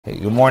Hey,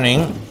 good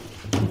morning.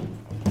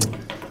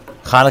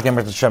 Chanukah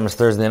Maamar Hashem is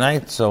Thursday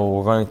night, so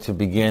we're going to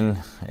begin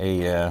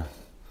a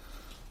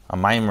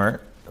Maamar.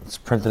 It's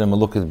printed in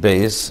Malukit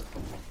Beis.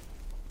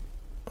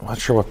 I'm not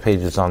sure what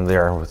page it's on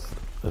there,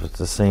 if it's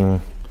the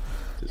same.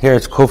 Here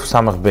it's Kuf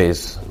Samach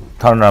Beis,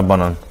 Tanur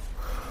Rabbanan.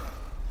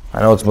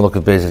 I know it's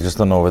Malukit Beis, I just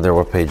don't know over there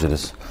what page it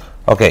is.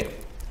 Okay,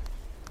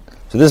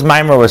 so this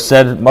Maamar was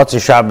said, Motzei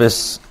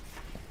Shabbos,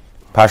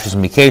 Pashas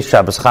Miketz,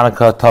 Shabbos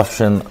Chanukah,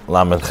 Tafshin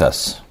Lamed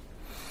Ches.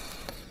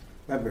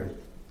 Remember.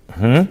 I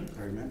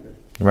remember.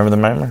 You remember the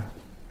Maamar?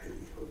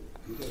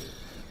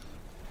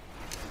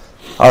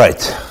 All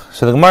right.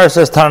 So the Gemara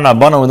says, Tanur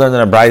Rabbanan, we learned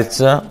in a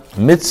Braitza,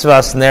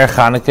 Mitzvahs Ner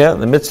Chanukah,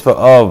 the mitzvah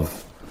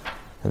of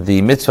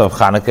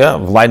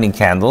Chanukah, of lighting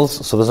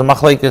candles. So there's a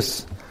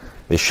machlekes.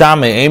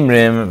 Beishamai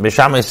Emrim,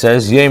 Beishamai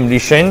says, Yom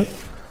Rishon,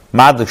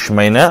 Madlik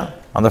Shmeina.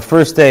 On the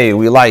first day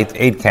we light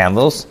 8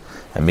 candles,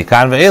 and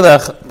Mikan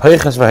Ve'elech,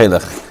 Peiches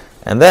Ve'elech.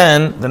 And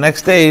then the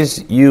next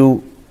days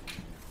you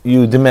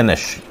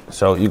diminish.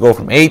 So you go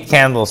from 8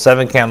 candles,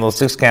 7 candles,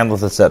 6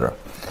 candles, etc.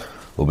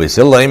 And Beis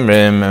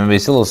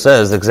Hillel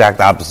says the exact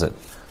opposite.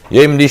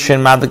 Yom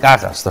Rishon Madlik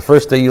Achas. The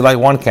first day you light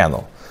 1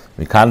 candle.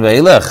 Mikan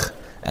Ve'elech.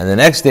 And the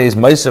next day is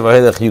Ma'aseh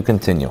Ve'elech, you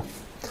continue.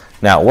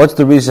 Now, what's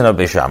the reason of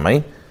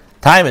Beishamai?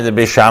 Time in the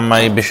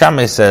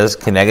Beishamai says,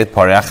 Kineged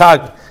Parei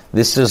HaChag.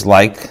 This is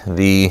like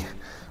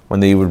when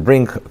they would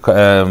bring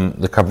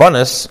the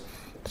karbonis,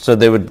 so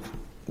they would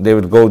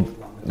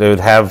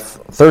have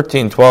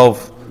 13,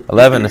 12,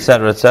 11,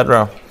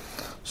 etc.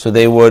 So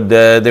they would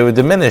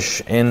diminish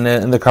in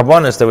the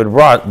karbonis they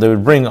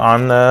would bring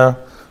on the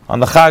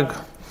Chag.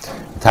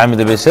 Time of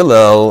the Beis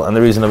Hillel, and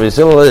the reason of Beis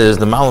Hillel is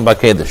the Malam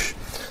B'Kedesh,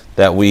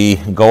 that we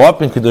go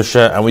up in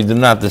Kedusha and we do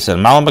not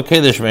descend. Malam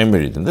B'Kedesh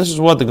ve'emirid. And this is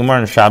what the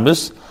Gemara in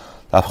Shabbos,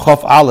 Daf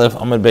Chof Aleph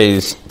Amud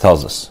Beis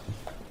tells us.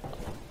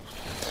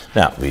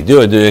 Now we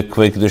do a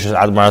quick Kedushas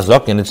Admar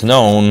Zok, and it's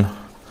known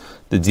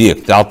the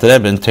Diak, the Alter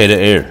Rebbe in Teira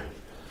Eir.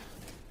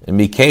 In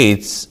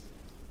Miketz,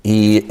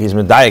 he's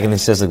medayik and he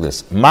says like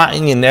this: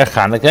 Ma'in ner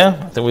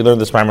Chanukah. I think we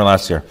learned this Maamar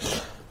last year.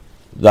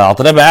 The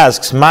Alter Rebbe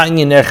asks,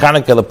 Ma'in ner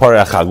Chanukah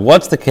leParei HaChag.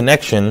 What's the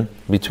connection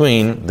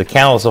between the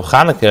candles of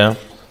Chanukah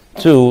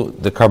to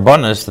the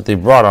karbonis that they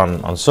brought on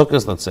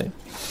Sukkot, let's say?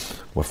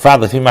 We're proud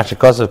that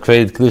Machikosav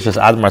created Kedushas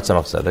Admar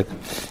Tzemach Tzedek,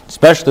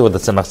 especially what the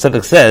Tzemach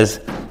Tzedek says,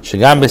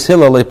 Shegam Beis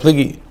Hillel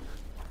lePligi.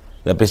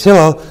 That Beis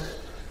Hillel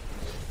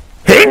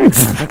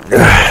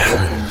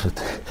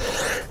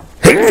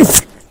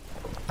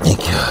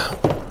thank you.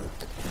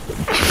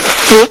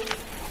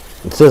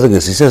 It says like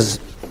this. He says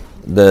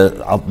the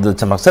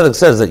Tzemach Tzedek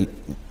says that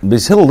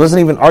Beis Hillel doesn't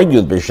even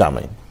argue with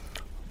Beishamai.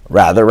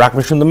 Rather, Rak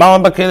Mishum the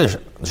Malam B'Kedesh.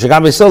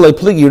 Shegam Beis Hillel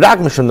lePligi Rak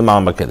Mishum the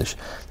Malam B'Kedesh.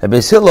 That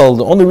Beis Hillel,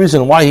 the only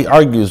reason why he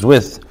argues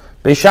with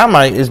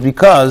Beishamai is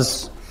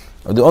because,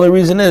 or the only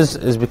reason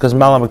is because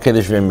Malam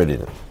B'Kedesh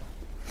ve'emirid.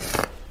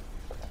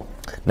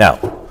 Now,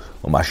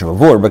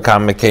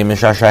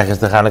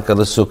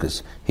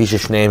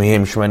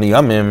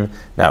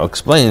 now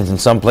explains in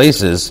some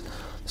places,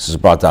 this is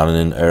brought down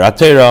in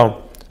Eratera,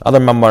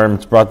 other Maamarim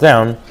it's brought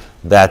down,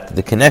 that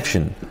the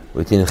connection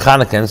between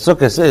Chanukah and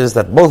Sukkot is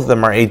that both of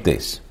them are 8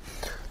 days.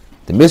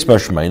 The Misbar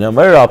Shmeina,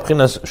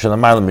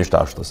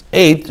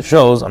 8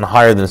 shows on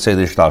higher than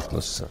Seder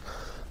Shtalshlos.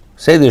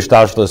 Seder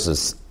Shtalshlos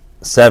is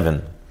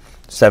 7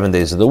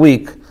 days of the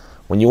week.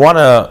 When you want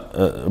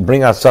to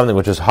bring out something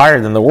which is higher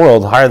than the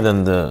world, higher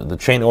than the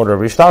chain order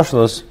of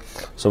Ishtalshlos,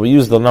 so we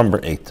use the number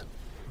 8.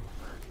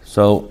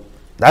 So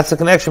that's the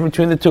connection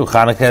between the two.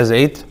 Chanukah has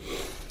 8,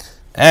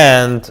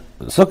 and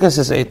Sukkot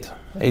is 8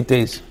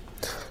 days.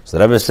 So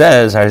the Rebbe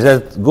says,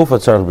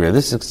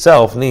 this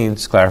itself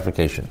needs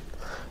clarification.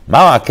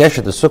 What's the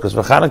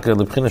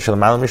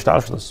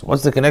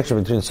connection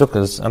between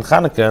Sukkot and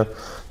Chanukah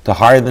to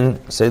higher than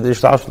Seder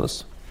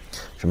Ishtalshlos?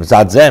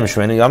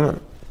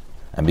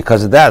 And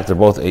because of that, they're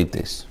both 8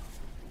 days.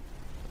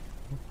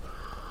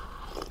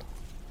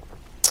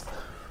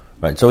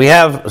 Right. So we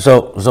have the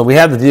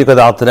Diyuk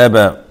Alter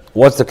Rebbe.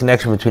 What's the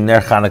connection between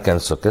Ner Chanukah and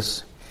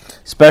Sukkot?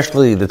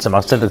 Especially the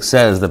Tzemach Tzedek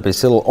says that Beis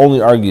Hillel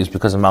only argues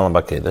because of Malam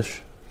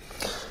B'Kedesh,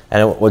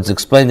 and what's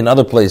explained in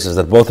other places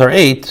that both are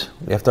 8.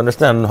 We have to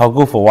understand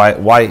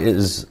why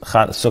is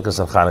Sukkot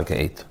and Chanukah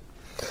 8.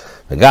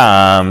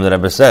 The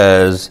Rebbe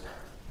says,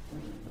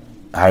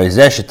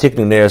 Harizesh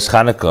Tiknu Neres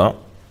Chanukah.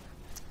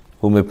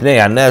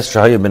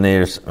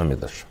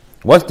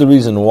 What's the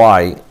reason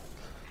why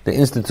they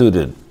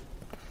instituted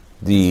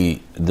the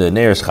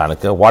Neres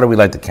Chanukah? Why do we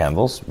light the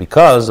candles?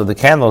 Because of the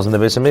candles in the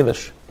Beis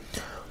HaMikdash.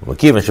 And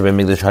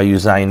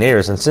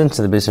since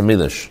in the Beis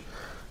HaMikdash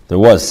there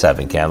was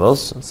 7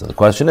 candles, so the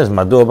question is,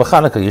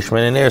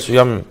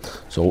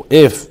 so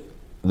if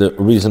the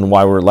reason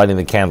why we're lighting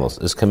the candles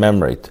is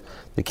commemorate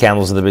the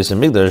candles of the Beis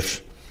HaMikdash,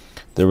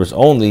 there was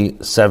only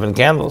 7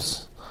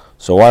 candles.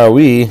 So why are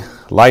we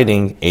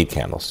lighting 8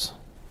 candles?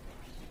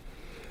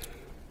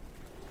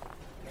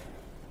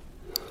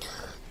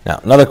 Now,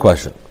 another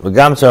question. We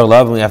have to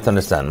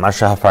understand.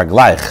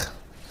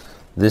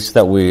 This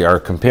that we are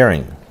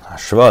comparing,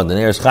 the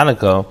Neres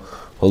Chanukah,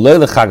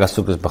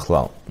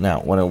 Now,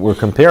 when we're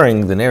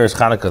comparing the Neiros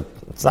Chanukah,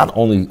 it's not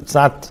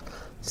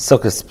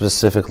Sukkot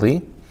specifically,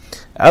 which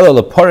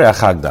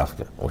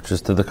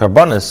is to the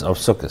Karbonis of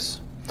Sukkot.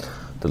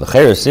 The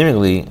L'cheira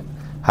seemingly,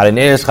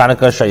 Neiros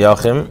Chanukah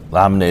shayachim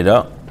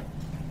lahamneda,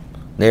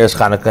 Neiros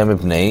Chanukah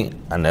mipnei,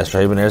 and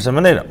Nesra Neiros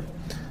Hamaneda.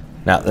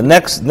 Now, the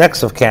next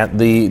of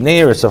the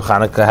Neiros of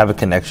Chanukah have a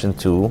connection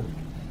to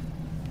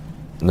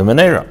the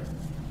Menorah.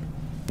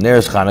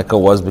 Neiros Chanukah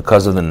was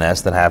because of the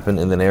nest that happened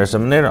in the Neiros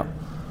of Menorah.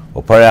 And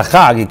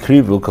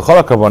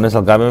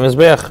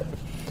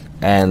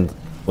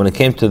when it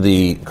came to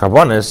the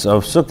karbonis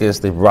of Sukkot,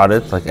 they brought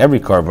it like every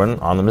carbon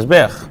on the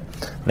Mizbeach.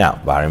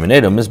 Now, the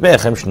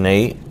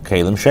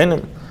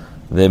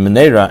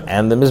Menorah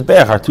and the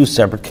Mizbeach are two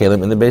separate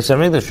kelim in the Beis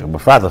HaMikdash.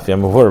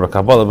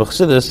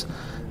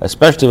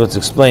 Especially what's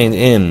explained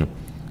in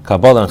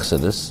Kabbalah and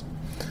Chassidus,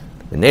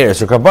 the Neiros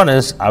or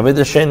Karbonis,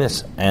 Avedas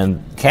Shenis,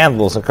 and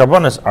candles and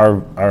Karbonis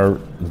are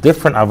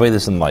different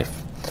Avedas in life.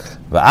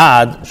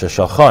 Until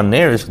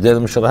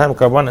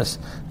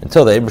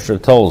the Eibusher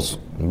tells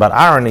about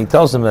Aaron, he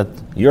tells him that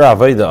your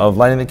Aveda of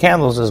lighting the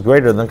candles is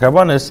greater than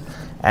Karbonis,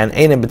 and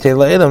Einim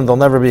B'Teila Edom, they'll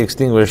never be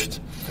extinguished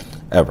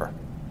ever.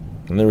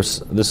 And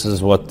this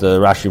is what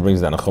Rashi brings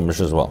down in Chumash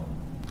as well.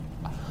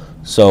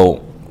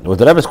 So, what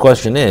the Rebbe's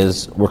question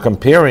is, we're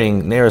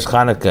comparing Neiros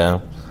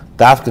Chanukah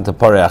dafka to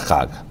Parei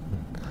HaChag.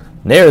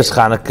 Neiros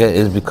Chanukah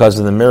is because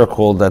of the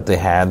miracle that they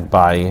had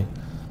by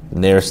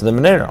Neiros of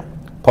the Menorah.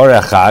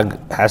 Parei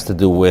HaChag has to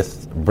do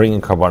with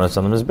bringing karbonos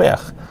on the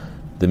Mizbeach.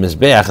 The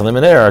Mizbeach and the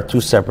Menorah are two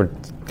separate,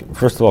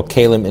 first of all,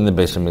 Kalim in the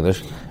Beis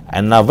HaMikdash,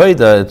 and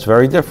Naveda, it's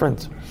very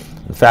different.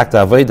 In fact,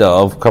 the Aveda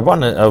of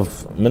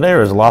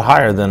Menorah is a lot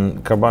higher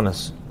than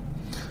karbonos.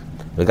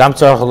 We have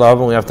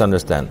to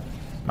understand.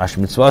 The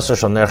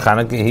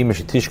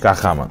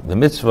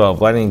mitzvah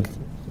of lighting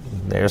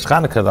Neiros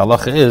Chanukah, the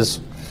halacha is,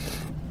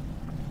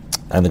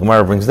 and the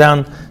Gemara brings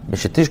down,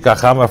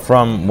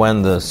 from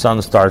when the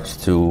sun starts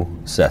to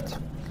set.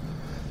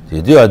 So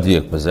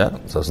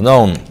it's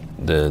known,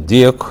 the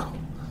diuk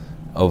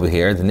over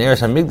here, the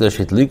Neiros HaMikdash,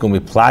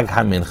 plag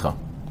hamincha.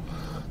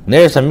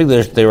 Neiros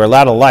HaMikdash, they were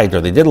allowed to light,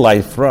 or they did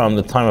light from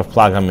the time of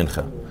plag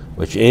hamincha,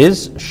 which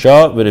is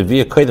Shah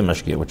v'Reviyah Koydem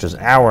Hashkia, which is an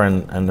hour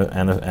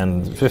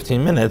and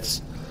 15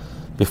 minutes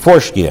before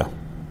Shkia.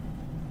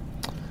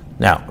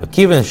 Now, the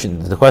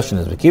question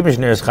is, if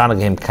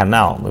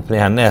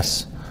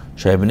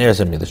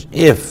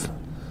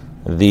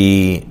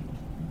the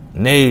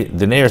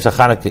Neiros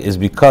HaChanukah is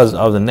because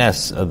of the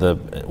nest of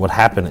what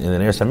happened in the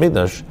Neiros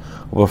HaMikdash,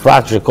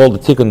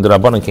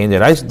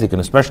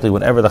 especially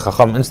whenever the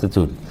Chacham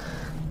Institute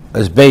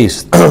is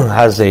based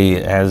has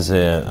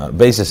a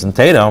basis in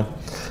Teda,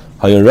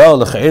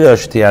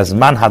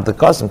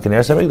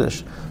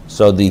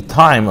 so the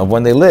time of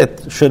when they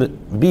lit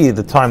should be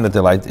the time that they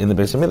light in the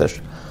Beis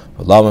HaMikdash.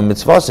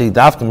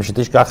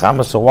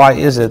 So why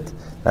is it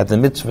that the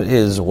mitzvah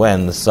is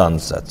when the sun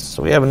sets?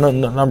 So we have a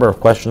number of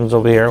questions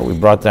over here. We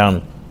brought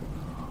down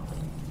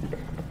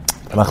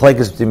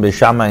Machlekes between Beis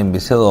Shammai and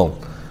Beis Hillel.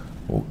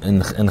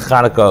 In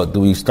Chanukah, do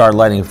we start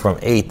lighting from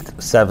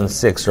 8, 7,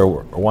 6,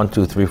 or 1,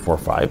 2, 3, 4,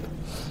 5?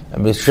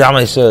 And Beis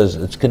Shammai says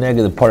it's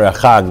connected to Parei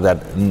HaChag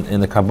that in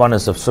the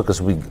Karbonis of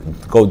Sukkot we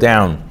go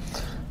down,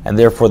 and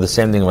therefore the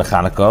same thing with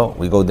Chanukah,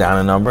 we go down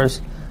in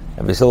numbers.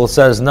 And Beis Hillel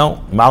says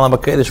no, Malam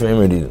HaKedesh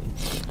v'Imridu.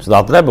 So the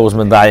Alter Rebbe was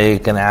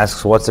medayik and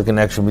asks, what's the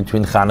connection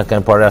between Chanukah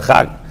and Parei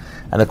HaChag?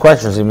 And the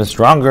question is even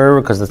stronger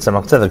because the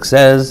Tzemach Tzedek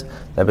says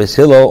that Beis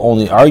Hillel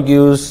only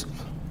argues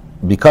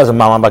because of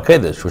Malam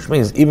HaKedesh, which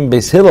means even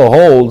Beis Hillel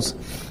holds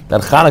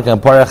that Chanukah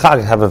and Parei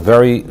HaChag have a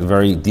very,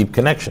 very deep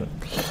connection.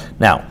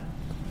 Now,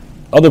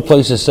 other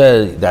places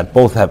say that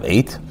both have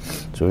 8,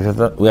 so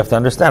we have to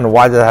understand,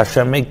 why did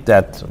Hashem make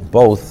that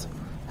both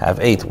have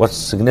 8? What's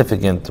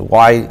significant?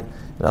 Why?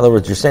 In other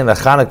words, you're saying that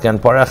Chanukah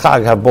and Parei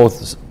HaChag have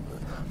both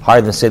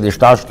higher than Seder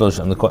Shtalshlos,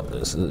 and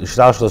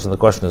the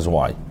question is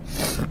why.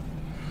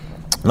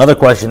 Another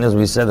question is,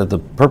 we said that the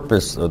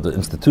purpose of the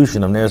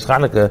institution of Neiros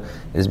Chanukah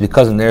is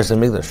because of Neiros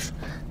HaMikdash.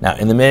 Now,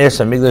 in the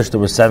Neiros HaMikdash, there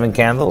were 7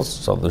 candles,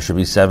 so there should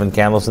be 7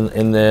 candles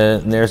in the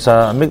Neiros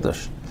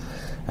HaMikdash.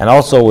 And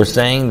also, we're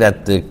saying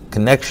that the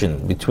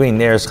connection between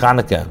Neiros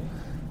Chanukah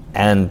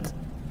and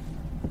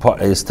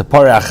is to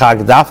Parei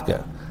HaChag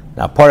Dafka.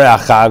 Now, Parei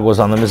HaChag was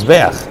on the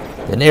Mizbeach.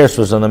 The Neiros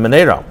was on the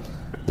Menorah.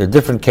 They're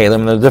different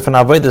kelim, and they're different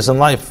avodas in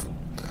life.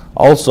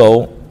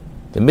 Also,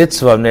 the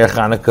mitzvah of Neiros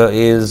Chanukah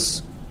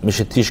is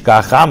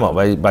Mishatishka Chama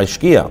by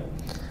Shkia.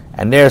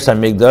 And Neiros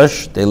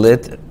HaMikdash, they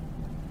lit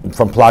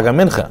from Plag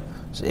HaMincha.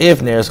 So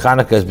if Neiros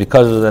Chanukah is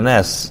because of the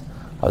nest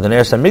of the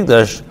Neiros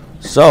HaMikdash,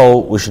 so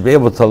we should be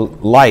able to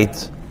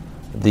light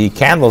the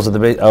candles of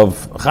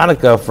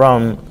Chanukah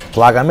from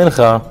Plag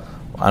HaMincha.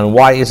 And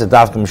why is it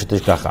Dafka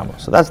Mishatishka Chama?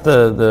 So that's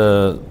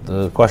the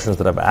questions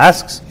that Rebbe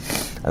asks,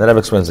 and the Rebbe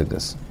explains like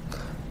this.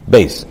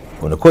 Base.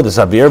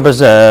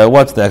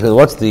 What's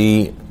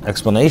the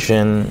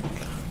explanation?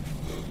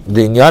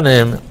 The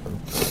inyanim.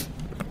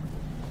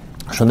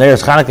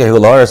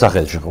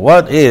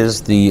 What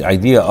is the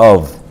idea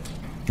of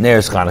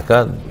Neres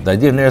Chanukah. The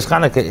idea of Neres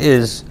Chanukah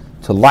is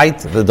to light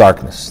the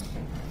darkness,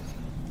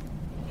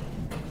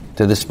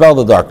 to dispel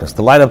the darkness,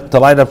 to light up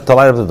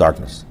the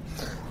darkness.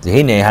 The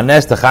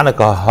Hanes the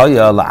Chanukah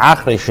Haya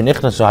la'achrei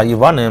shenichnasu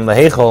hayavanim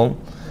lahechol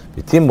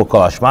v'timu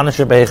kol hashmana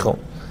shebehechol.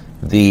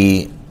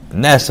 The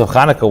Ness of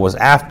Chanukah was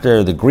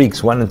after the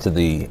Greeks went into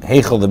the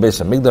Heichel, the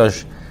Beis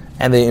HaMikdash,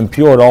 and they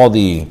impured all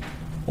the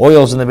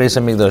oils in the Beis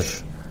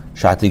HaMikdash.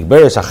 Shatik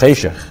beres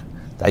hacheshech,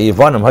 the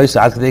Yavanim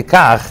hoisa ad kedei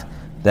kach,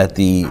 that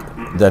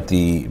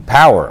the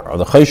power of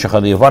the cheshech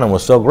of the Yavanim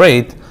was so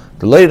great.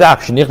 The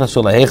leidak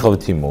shenichnasu laheichel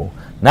v'timu.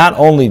 Not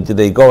only did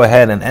they go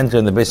ahead and enter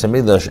in the Beis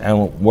HaMikdash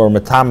and were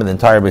metam in the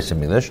entire Beis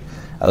HaMikdash,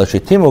 elo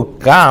shetimu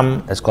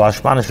gam es kol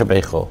hashmana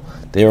shebeichel.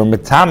 They were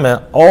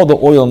metame all the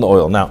oil in the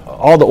oil. Now,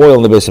 all the oil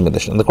in the Beis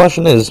HaMikdash. And the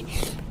question is,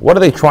 what are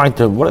they trying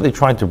to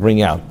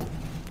bring out?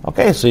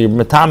 Okay, so you're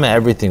metame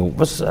everything.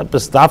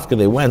 B'stavka,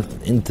 they went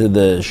into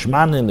the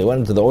shmanim, they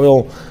went into the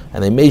oil,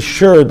 and they made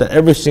sure that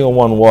every single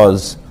one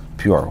was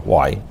pure.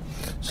 Why?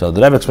 So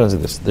the Rebbe explains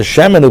like this: the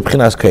shemen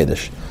ubchinas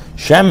kodesh.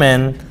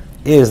 Shemen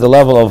is the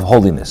level of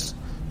holiness.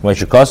 Like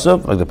the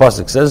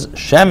pasuk says,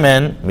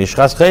 shemen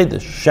mishchas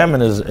kodesh.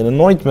 Shemen is an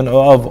anointment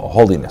of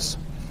holiness.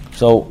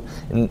 So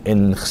in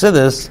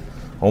Chassidus,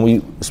 when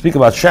we speak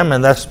about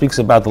Shemen, that speaks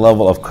about the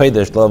level of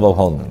Kodesh, the level of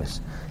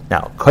holiness.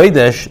 Now,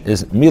 Kodesh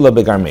is Mila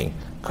Begarmi.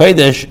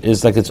 Kodesh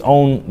is like its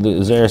own,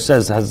 the Zohar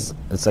says,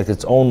 it's like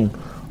its own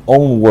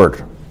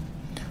word.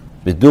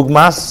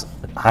 B'dugmas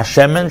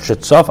Hashemen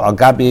Shetzof Al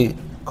Gabi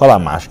Kol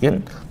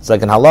HaMashkin. It's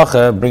like in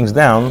Halacha brings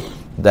down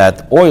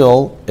that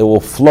oil, it will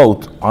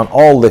float on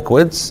all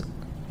liquids.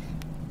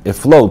 It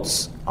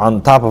floats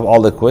on top of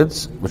all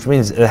liquids, which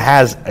means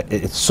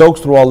it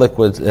soaks through all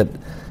liquids.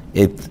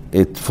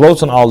 It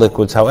floats on all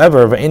liquids.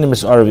 However, but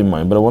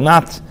it will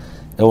not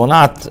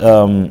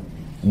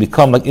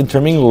become like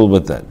intermingled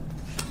with that.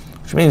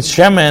 Which means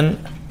shemen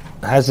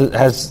has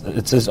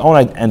it's its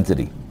own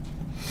entity.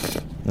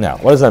 Now,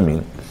 what does that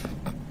mean?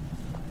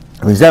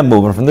 Is that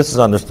moving from this is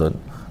understood?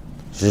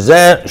 This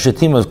that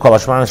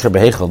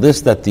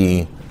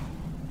the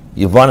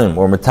Yavanim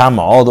or Metama,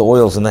 all the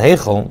oils in the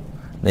Heichel,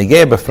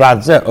 negei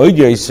befrat zeh oid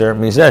yoser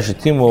mizeh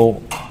shetimu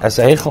as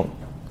a Heichel.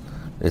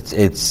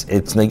 It's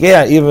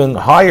negea even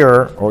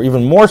higher or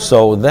even more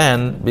so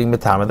than being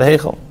metame the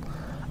heichel.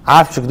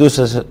 After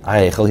kedushas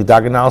heichel he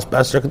dagenaus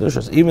bester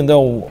kedushas. Even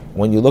though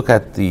when you look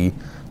at the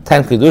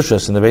 10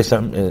 kedushas in the base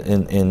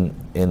in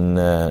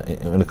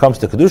when it comes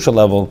to kedusha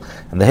level,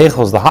 and the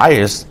heichel is the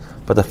highest,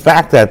 but the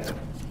fact that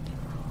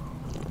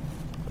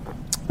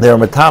they are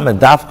metame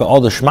dafka all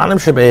the shmanim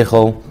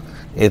shebeichel,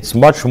 it's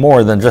much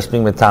more than just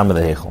being metame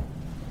the heichel.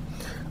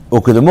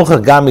 Ukedemucha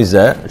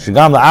gamizeh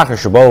shegam la'achar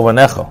shabo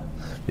v'necho.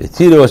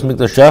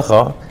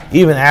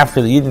 Even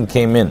after the Yidden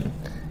came in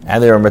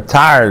and they were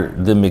matar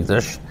the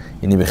Mikdash,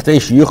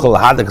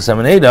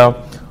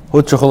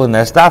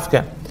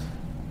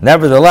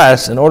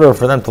 nevertheless, in order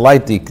for them to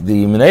light the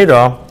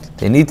Meneda,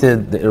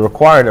 it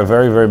required a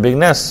very, very big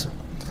nest.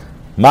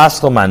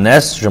 First,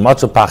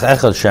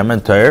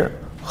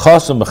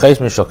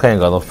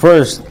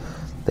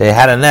 they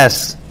had a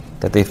nest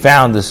that they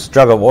found this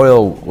jug of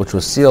oil which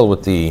was sealed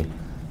with the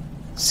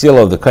seal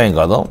of the Kohen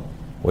Gadol,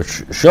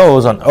 which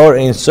shows on Or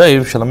Ein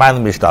Sof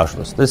Shalamayim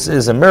Yishtashlus. This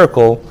is a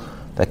miracle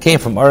that came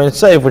from Or Ein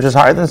Sof, which is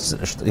higher than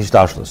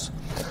Yishtashlus.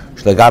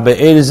 Shlagabe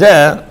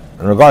Erizeh,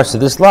 in regards to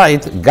this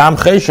light, Gam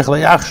Cheshech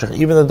Le'yachshech,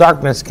 even the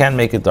darkness can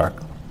make it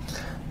dark.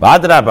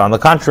 V'adrabah, on the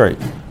contrary,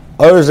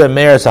 Orzeh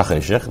Me'eres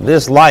HaCheshech,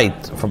 this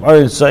light from Or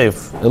Ein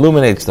Sof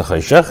illuminates the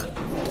Cheshech.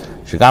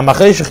 Shagam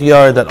HaCheshech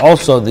Yor, that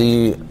also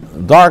the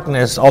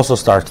darkness also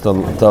starts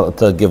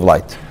to give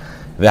light.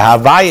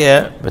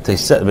 V'havayeh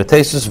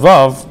V'teisus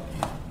Vav,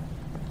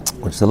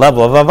 which is the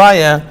level of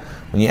Avaya,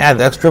 when you add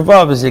the extra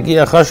Vav, is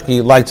Yegiya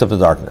Chashki, lights up the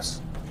darkness.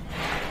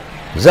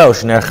 And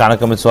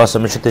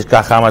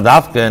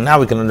now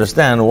we can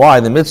understand why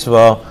the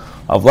mitzvah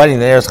of lighting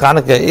the Neres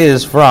Chanukah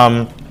is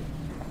from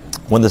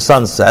when the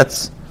sun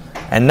sets,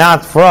 and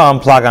not from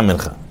Plag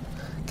HaMincha.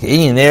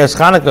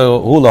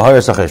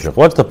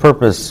 What's the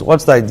purpose,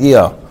 what's the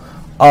idea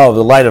of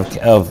the light of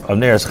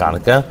Neres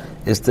Chanukah?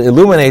 Is to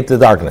illuminate the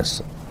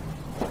darkness.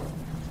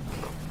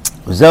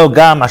 And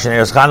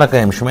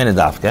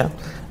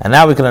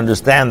now we can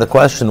understand the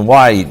question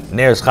why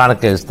Neres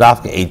Chanukah is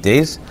dafka 8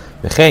 days.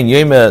 The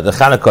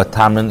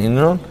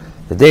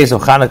days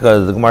of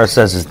Chanukah, the Gemara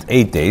says, is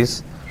 8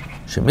 days.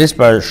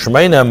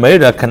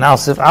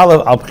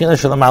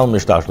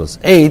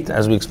 8,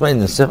 as we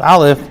explained in Sif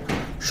Aleph,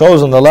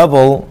 shows on the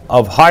level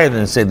of higher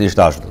than Seder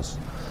Yishdashlus.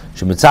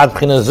 Because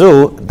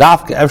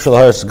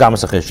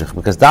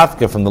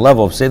dafka from the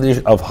level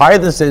of higher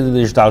than Seder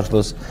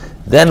Yishdashlus,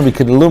 then we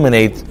could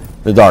illuminate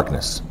the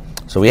darkness.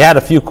 So we had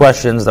a few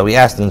questions that we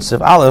asked in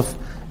Sif Aleph,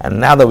 and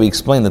now that we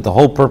explained that the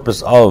whole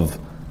purpose of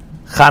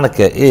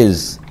Chanukah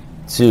is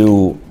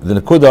to, the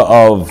Nekuda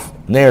of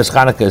Neres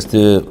Chanukah is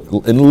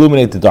to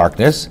illuminate the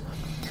darkness,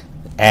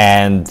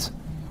 and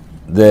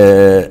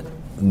the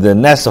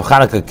nest of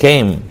Chanukah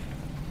came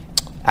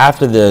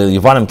after the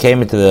Yevanim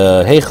came into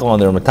the Heichel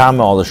and they were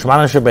Matama, all the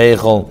Shemana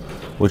Shebeichel,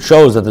 which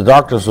shows that the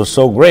darkness was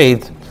so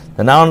great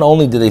that not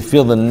only did they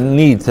feel the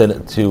need to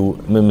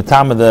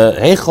mitama the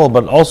heichel,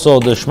 but also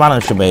the shmanan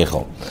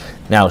shebeichel.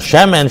 Now,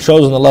 shemen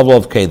shows on the level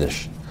of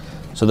Kaddish.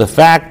 So the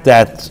fact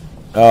that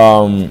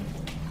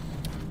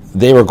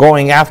they were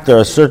going after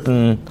a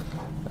certain,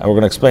 we're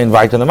going to explain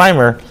Vayta in the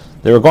Maamar,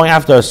 they were going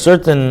after a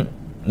certain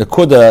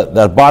nekuda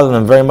that bothered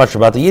them very much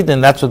about the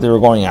Yidden, that's what they were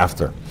going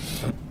after.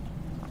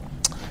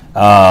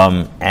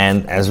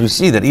 And as we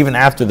see that even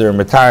after their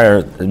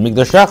Matar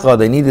Migdashecha,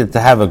 they needed to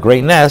have a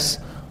great ness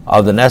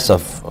of the ness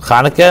of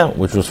Chanukah,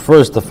 which was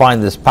first to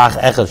find this Pach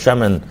Echad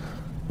Shemen,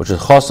 which is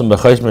Chosam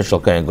B'Chosh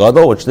Mishal Kain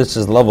Gadol, which this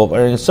is the level of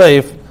Erin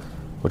Seif,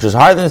 which is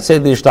higher than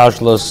Seder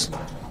Yishtalshlus,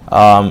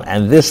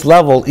 and this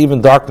level, even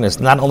darkness,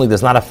 not only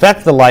does not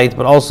affect the light,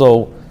 but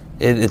also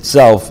it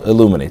itself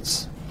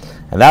illuminates.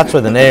 And that's why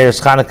the Ne'er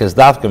Chanukah is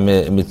Dafka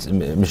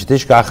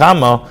Mishatishka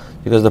Achama,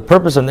 because the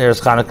purpose of Ne'er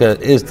Chanukah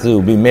is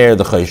to be Meir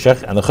the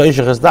Choshech, and the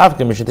Choshech is Dafka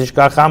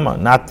Mishatishka Achama,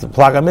 not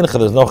Plaga Mincha,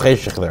 there's no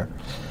Choshech there.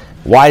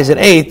 Why is it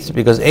 8?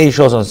 Because 8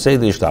 shows on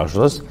Seder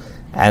Yishtalshlus,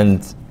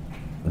 and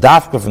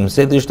Dafka from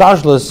Seder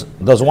Yishtalshlus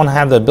does one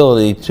have the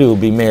ability to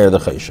be Meir the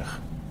Choshech.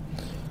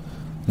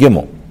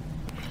 Gimel.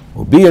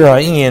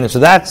 So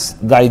that's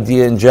the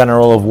idea in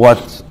general of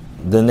what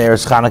the Ne'er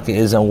Chanukah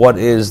is and what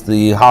is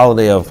the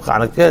holiday of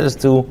Chanukah, is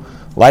to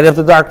light up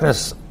the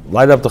darkness,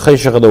 light up the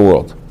Choshech of the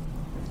world.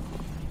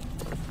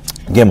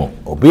 Gimel.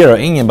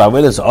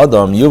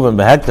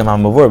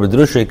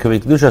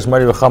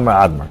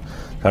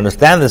 To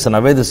understand this in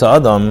Avedis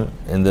Adam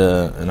in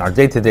our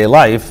day-to-day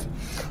life,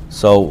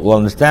 so we'll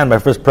understand by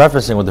first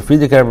prefacing what the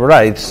Friedrich Rebbe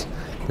writes,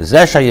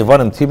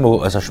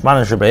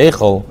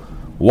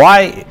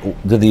 why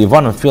did the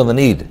Yevanim feel the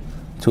need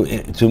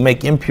to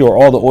make impure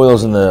all the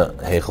oils in the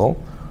Heichel?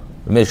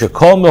 The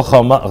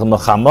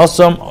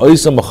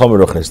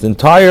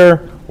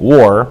entire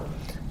war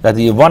that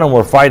the Yevanim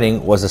were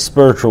fighting was a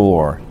spiritual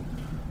war.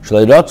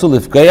 They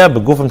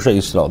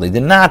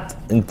did not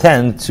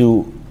intend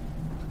to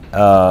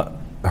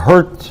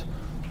hurt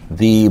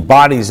the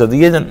bodies of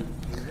the Yidden.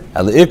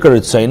 What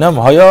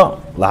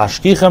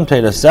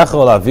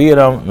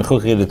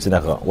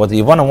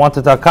the Yevanim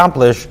wanted to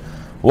accomplish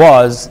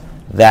was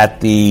that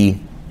they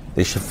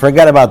should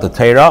forget about the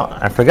Torah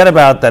and forget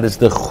about that it's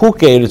the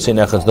Chukei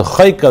Ritzinecha, it's the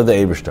Chayk of the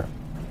Eibishter.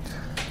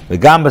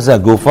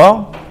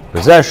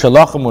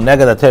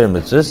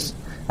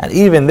 And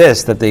even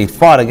this, that they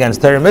fought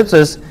against Torah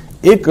mitzvahs,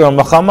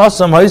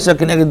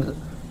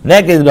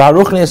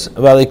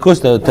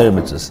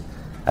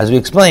 as we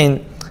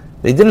explained,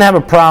 they didn't have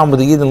a problem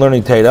with the Yidden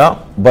learning Torah,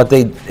 but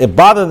it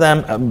bothered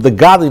them the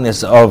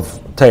godliness of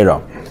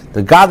Torah.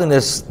 The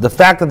godliness, the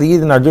fact that the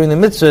Yidden are doing the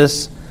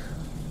mitzvahs,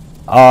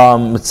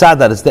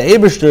 that it's the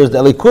Eibishter's, the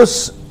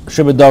Elikus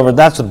Shebedover,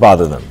 that's what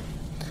bothered them.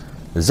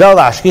 This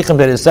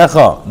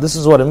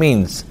is what it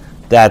means,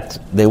 that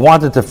they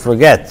wanted to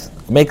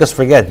make us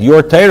forget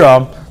your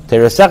Torah,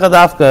 Teresecha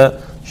Dafka,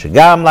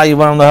 Shegam La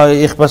Yevanim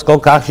Ichbas Kol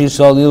Kach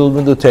Yisrael Yilud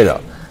Mindu Torah.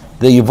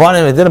 The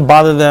Yevanim, it didn't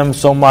bother them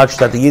so much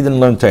that the Yidden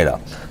learned Torah.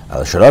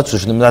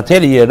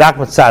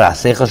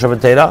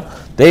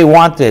 They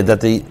wanted that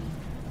the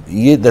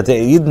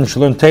Yidden should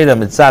learn Torah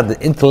mitzad, the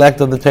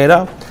intellect of the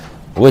Torah,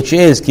 which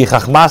is ki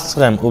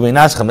chachmaschem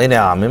uvinashchem leinei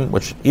amim,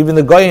 which even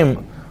the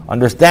goyim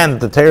understand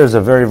that the Torah is a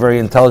very, very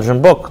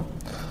intelligent book.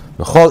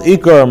 V'chol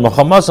ikar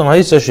mechamasam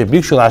ha'isa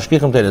shebikshu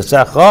la'ashkichem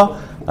teresecha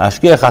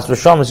la'ashkich chas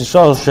v'sham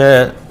yisrael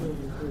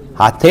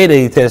she'hatera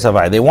yi teres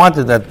havaya. They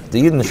wanted that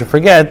the Yidden should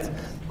forget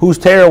whose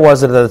Torah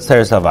was it that it's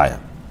teres havaya.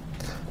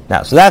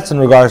 Now, so that's in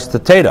regards to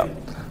Torah.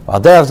 By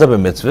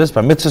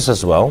mitzvahs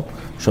as well.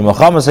 When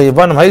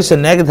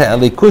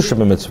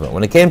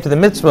it came to the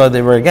mitzvah,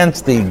 they were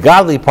against the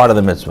godly part of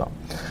the mitzvah.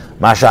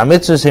 That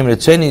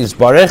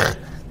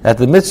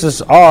the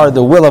mitzvahs are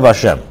the will of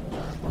Hashem.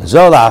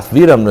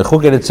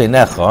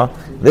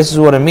 This is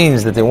what it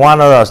means, that they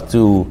wanted us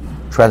to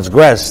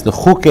transgress the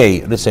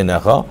chukei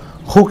ritzenecha,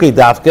 chukei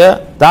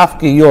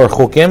dafke your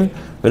chukim,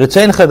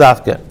 v'ritzenecha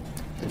dafke.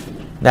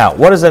 Now,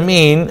 what does that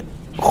mean?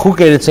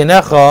 Chukei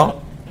ritzenecha,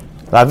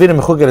 la'aviram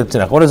chukei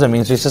ritzenecha. What does that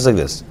mean? So he says like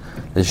this.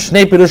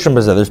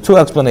 There's two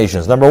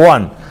explanations. Number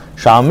one,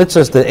 shal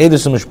mitzvahs the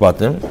edus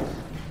mishpatim.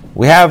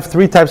 We have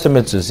three types of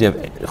mitzvahs. You have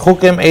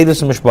chukim,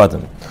 edus, and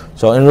mishpatim.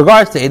 So in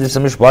regards to edus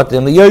and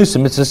mishpatim, the yoyus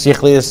mitzvahs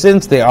sichlias,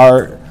 since they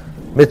are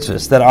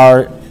mitzvahs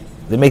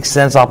they make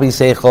sense al pi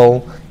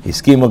seichel,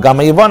 hiskimu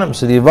gama yevanim.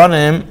 So the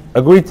yevanim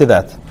agreed to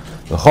that.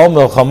 The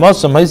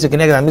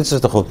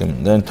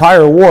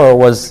entire war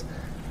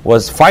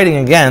was fighting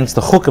against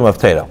the chukim of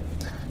Torah.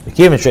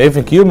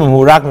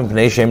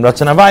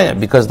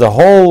 Because the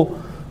whole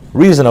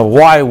reason of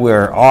why we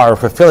are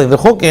fulfilling the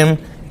chukim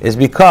is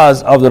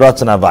because of the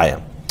Ratzon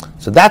Havaya.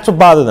 So that's what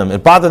bothered them.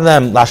 It bothered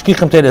them. They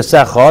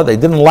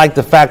didn't like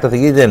the fact that the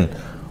Yidden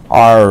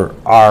are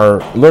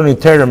learning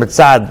Torah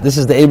mitzad. This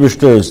is the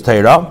Eibishter's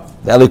Torah,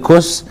 the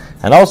Elikus,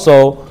 and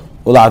also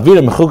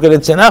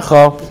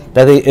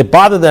that it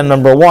bothered them.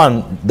 Number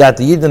one, that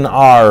the Yidden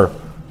are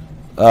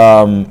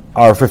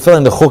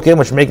fulfilling the chukim,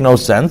 which make no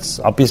sense.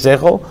 Al pi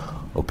seichel.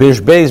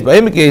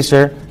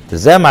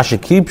 וזה מה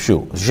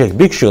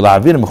שביקשו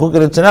להעביר מחוקת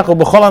לצנחה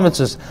בכל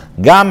המצוות,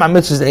 גם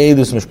המצוות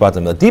העדות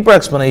משפטים. The deeper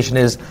explanation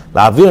is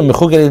להעביר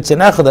מחוקת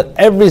לצנחה that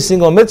every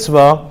single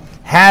mitzvah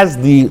has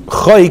the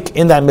choik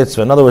in that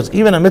mitzvah. In other words,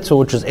 even a mitzvah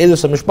which is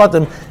edus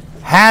mishpatim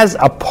has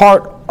a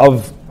part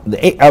of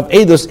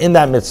edus in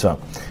that mitzvah.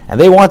 And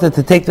they wanted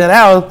to take that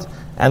out,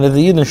 and that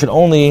the Yidden should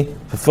only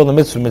fulfill the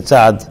mitzvah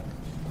mitzad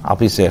al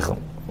pi seichel.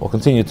 We'll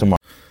continue tomorrow.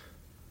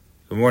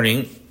 Good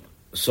morning.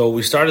 So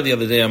we started the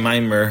other day a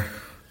Maamar,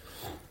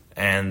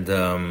 and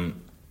the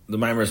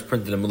Maamar is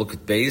printed in Melukot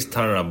Beis,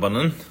 Tanur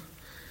Rabbanan.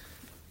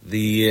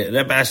 The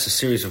Rebbe asked a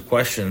series of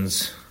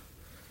questions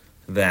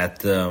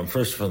that,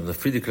 first from the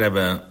Frierdiker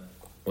Rebbe,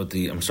 with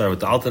the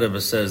Alter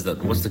Rebbe says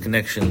that what's the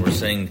connection? We're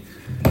saying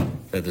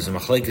that there's a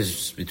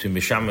machlekes between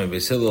Beis Shammai and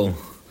Beis Hillel,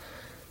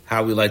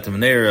 how we light the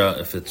menorah,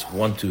 if it's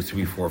 1, 2,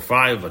 3, 4,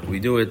 5, like we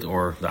do it,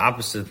 or the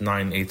opposite,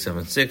 9, 8,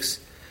 7, 6.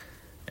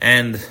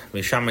 And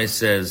Beis Shammai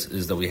says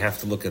is that we have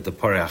to look at the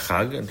Parei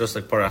HaChag, and just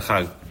like Parei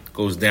HaChag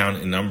goes down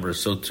in numbers,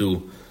 so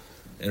too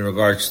in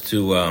regards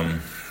to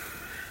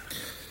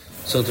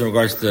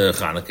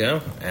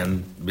Chanukah.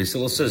 And Beis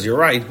Hillel says you're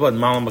right, but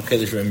Malam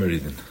Bakedesh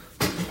Remeridin.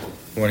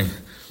 Morning.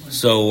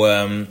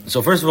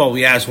 So first of all,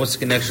 we asked what's the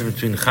connection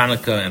between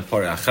Chanukah and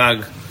Parei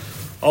HaChag.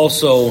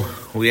 Also,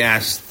 we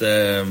asked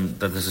that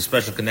there's a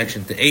special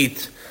connection to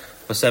 8.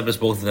 Pasebes,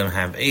 both of them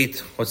have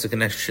 8. What's the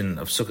connection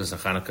of Sukkot and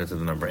Chanukah to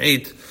the number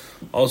 8?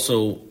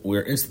 Also,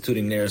 we're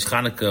instituting Neiros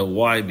Chanukah.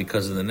 Why?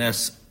 Because of the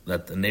Nes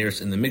that the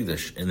Neiros in the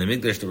Mikdash. In the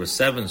Mikdash there were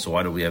 7, so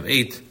why do we have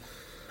 8?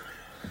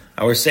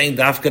 I was saying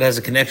Dafkad has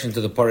a connection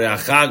to the Parei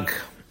HaChag.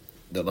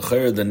 The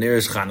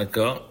Neiros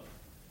Chanukah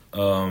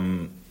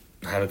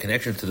have a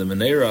connection to the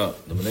Menorah.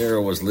 The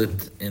Menorah was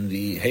lit in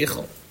the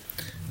Heichel.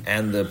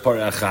 And the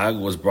Parei HaChag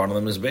was brought on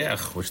the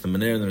Mizbeach, which the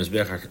Menorah and the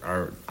Mizbeach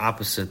are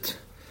opposite.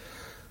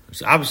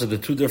 It's opposite the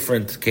two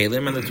different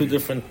Kalim and the two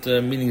different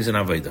meanings in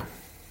Aveda.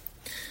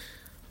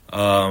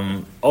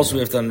 Also, we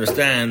have to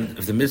understand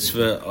if the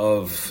mitzvah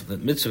of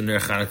Ner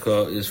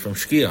Chanukah is from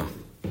Shkia,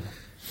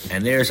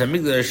 and Neiros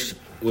HaMikdash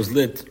was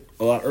lit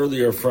a lot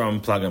earlier from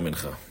Plaga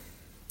Mincha.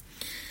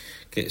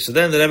 Okay, so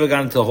then the Rebbe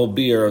got into the whole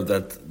beer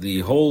that the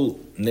whole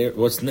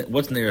what's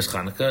Neiros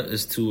Chanukah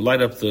is to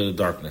light up the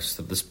darkness,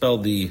 to dispel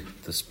the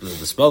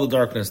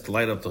darkness, to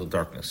light up the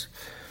darkness.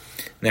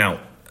 Now,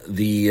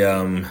 the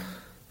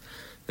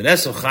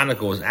Nes of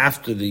Chanukah was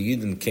after the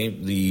Yidden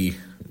came, the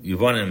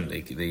Yevonim,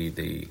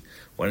 they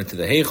went into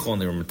the Heichel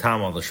and they were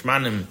Matam al the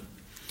Shmanim,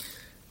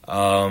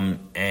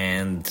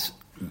 and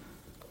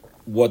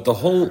what the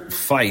whole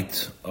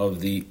fight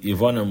of the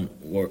Yevonim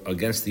were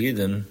against the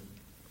Yidden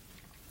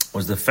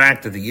was the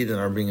fact that the Yidden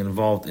are being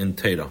involved in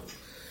Torah.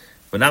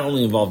 But not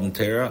only involved in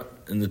Torah,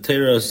 in the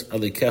Torah's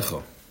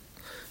Alikecha,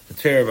 the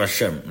Torah of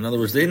Hashem. In other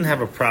words, they didn't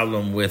have a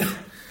problem with,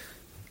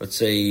 let's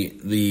say,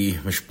 the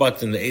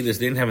Mishpat and the Eidos,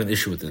 they didn't have an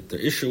issue with it.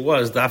 The issue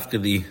was Dafka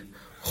the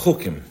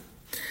Chukim.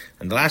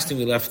 And the last thing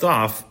we left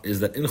off is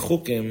that in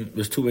Chukim,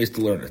 there's 2 ways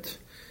to learn it.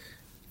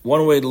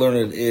 One way to learn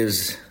it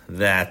is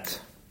that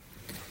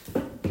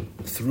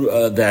through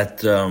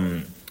Eidos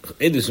and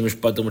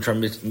Mishpatim, which are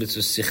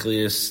mitzvahs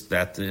sichlius,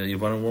 that the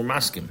Yevonim were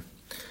maskim.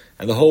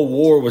 And the whole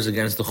war was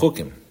against the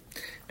Chukim.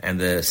 And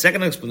the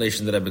second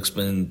explanation that I've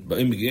explained, a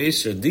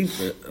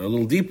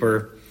little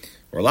deeper,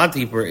 or a lot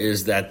deeper,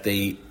 is that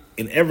in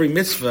every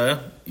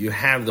mitzvah, you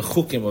have the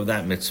Chukim of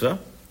that mitzvah.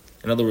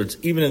 In other words,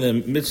 even in the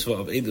mitzvah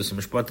of Eidos and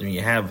Mishpatim,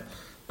 you have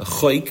a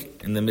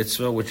choik in the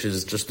mitzvah, which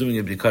is just doing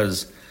it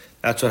because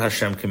that's what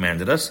Hashem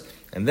commanded us,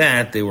 and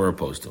that they were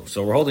opposed to.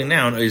 So we're holding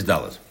now on Ois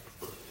Dalet.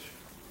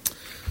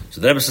 So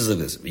the Rebbe says like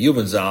this: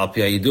 Yuvan Zal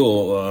Pi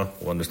Hayidu.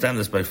 We'll understand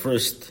this by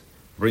first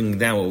bringing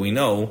down what we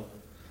know.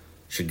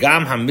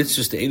 Shegam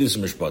hamitzvos to Eidos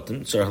and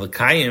Mishpatim tzarich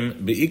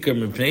lekayim beikar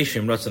mipnei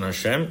shem ratzon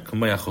Hashem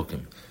kamei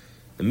hachukim.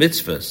 The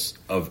mitzvahs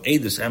of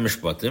Eidos and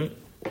Mishpatim,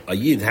 a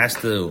Yid has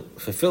to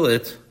fulfill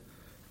it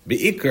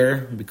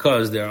beikar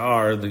because there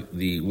are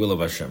the will of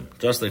Hashem,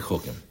 just like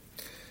chukim.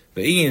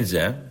 Ve'yin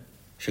zeh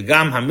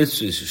shegam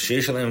hamitzvos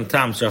sheish aleim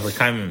tam tzarich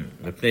lekayim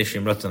mipnei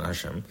shem ratzon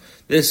Hashem.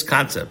 This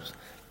concept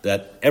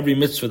that every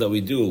mitzvah that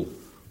we do,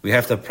 we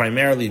have to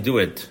primarily do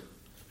it,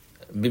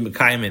 be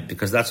mekayim it,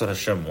 because that's what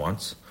Hashem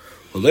wants.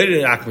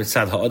 Not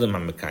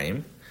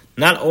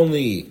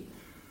only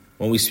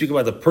when we speak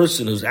about the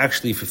person who's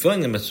actually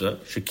fulfilling the mitzvah,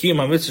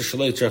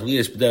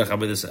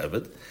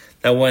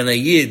 that when a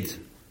yid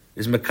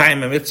is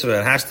mekayim a mitzvah,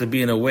 it has to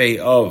be in a way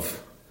of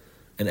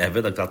an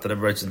eved, like Dr. Rebbe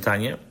writes in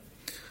Tanya.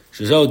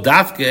 So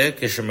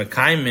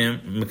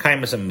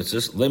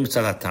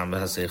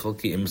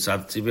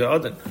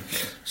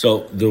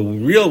the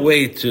real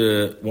way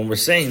to, when we're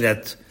saying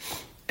that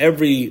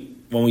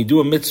when we do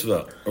a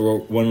mitzvah, or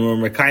when we're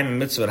mekayim a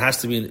mitzvah, it has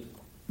to be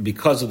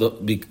because of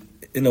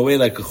in a way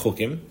like a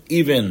chukim,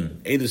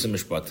 even Eidos and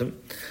Mishpatim.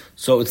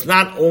 So it's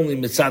not only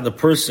mitzvah the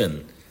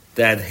person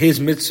that his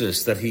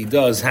mitzvahs that he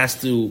does has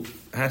to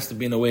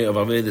be in a way of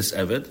avedis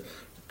eved,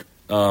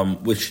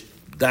 which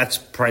that's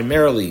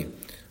primarily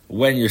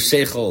when you're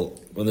seichel,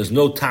 when there's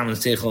no time and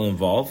seichel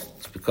involved,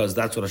 it's because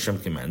that's what Hashem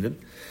commanded.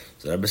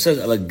 So the Rebbe says,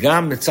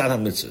 Alagam mitzad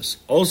ha-mitzvahs.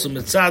 Also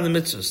mitzad the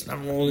mitzvahs. Not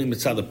only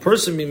mitzad the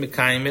person being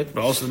mekayim it,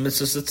 but also the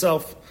mitzvahs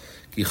itself.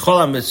 Ki chol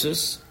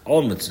ha-mitzvahs,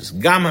 all mitzvahs.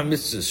 Gam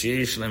ha-mitzvahs,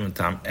 sheyesh lehem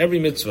tam. Every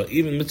mitzvah,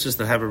 even mitzvahs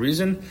that have a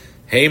reason,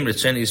 heim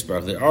retzeni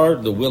yisparach. They are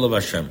the will of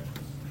Hashem.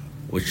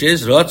 Which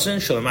is rotzen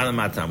shalaman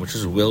matam, which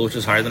is will, which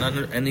is higher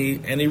than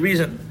any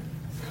reason.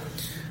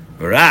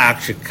 Rak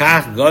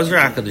shekach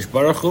gozra hakadosh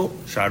baruch hu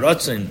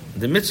sharotzen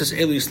the mitzvahs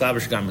elu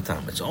yislavish gam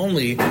matam. It's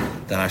only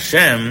that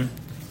Hashem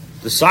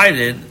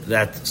decided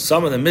that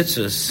some of the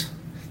mitzvahs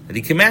that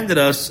He commanded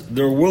us,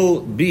 there will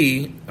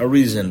be a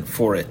reason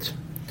for it.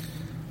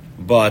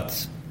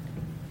 But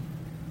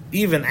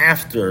even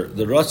after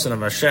the rotzen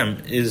of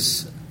Hashem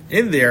is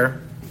in there,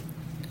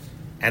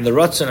 and the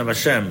rotzen of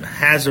Hashem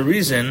has a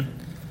reason,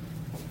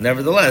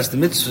 nevertheless, the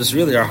mitzvahs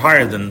really are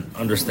higher than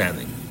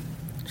understanding.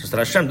 Just that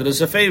Hashem did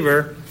us a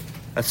favor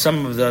that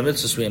some of the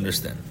mitzvahs we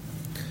understand.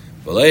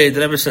 But the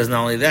Rebbe says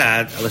not only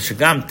that,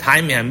 Alashagam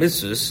taimi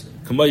ha-mitzvahs,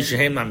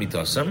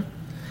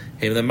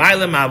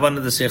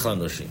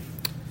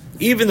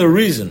 even the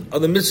reason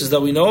of the mitzvahs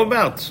that we know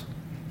about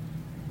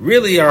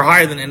really are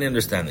higher than any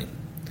understanding.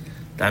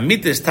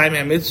 Because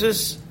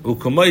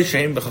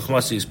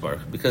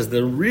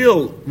the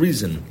real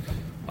reason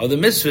of the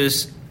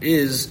mitzvahs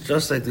is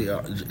just like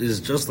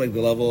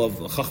the level of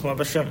Chachma of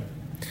Hashem.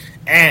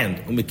 And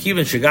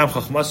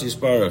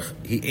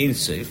he ain't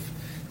safe.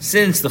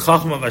 Since the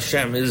Chachma of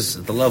Hashem is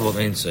at the level of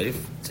ain't safe,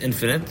 it's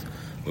infinite.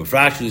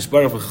 Especially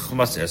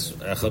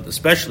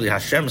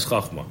Hashem's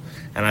Chachma,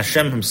 and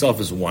Hashem Himself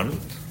is one.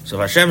 So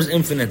if Hashem is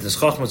infinite, His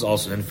Chachma is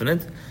also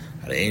infinite.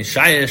 It's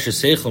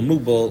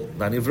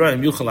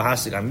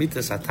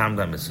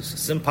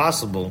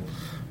impossible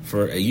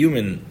for a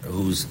human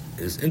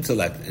his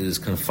intellect is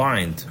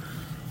confined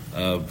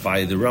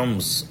by the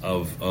realms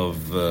of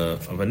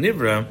a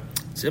nivra.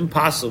 It's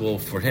impossible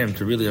for him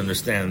to really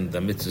understand the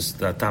mitzvahs,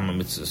 the tama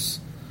mitzvahs,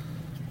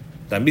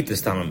 the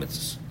mitzvahs tama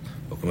mitzvahs.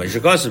 Like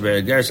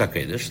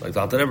the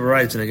Alter Rebbe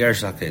writes in the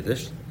Gersh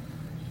HaKedesh,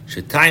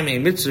 Shetaimei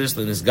mitzvahs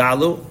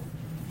l'nisgalu,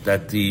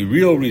 that the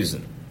real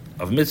reason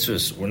of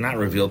mitzvahs were not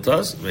revealed to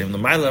us, and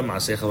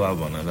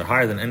they're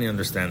higher than any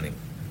understanding.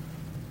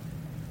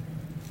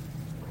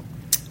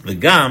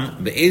 And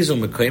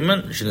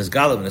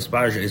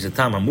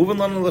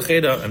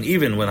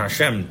even when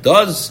Hashem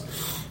does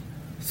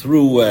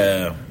through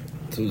the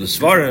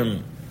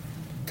Svarim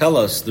tell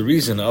us the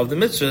reason of the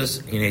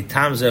mitzvahs,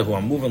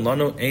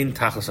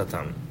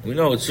 we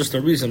know it's just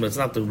a reason, but it's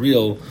not the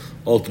real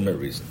ultimate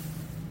reason.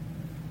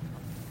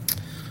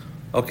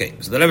 Okay,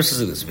 so the Rebbe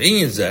says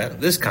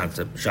this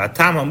concept,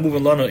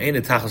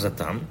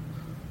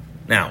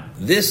 now,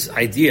 this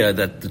idea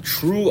that the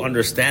true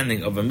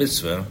understanding of a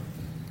mitzvah,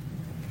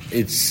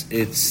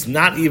 it's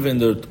not even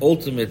the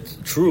ultimate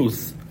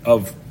truth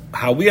of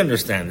how we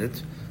understand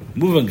it. A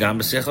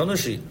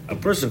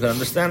person can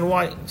understand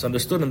why. It's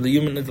understood in the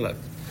human intellect.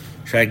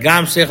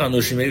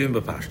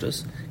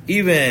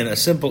 Even a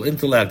simple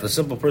intellect, a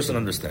simple person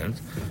understands.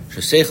 A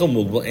person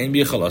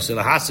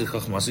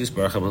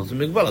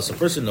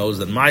knows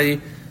that my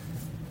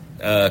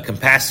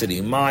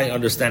capacity, my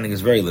understanding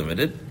is very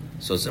limited.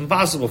 So it's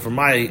impossible for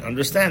my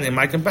understanding,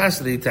 my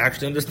capacity to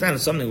actually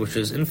understand something which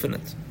is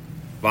infinite.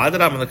 On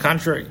the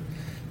contrary, and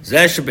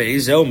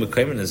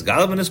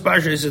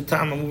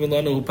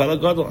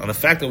the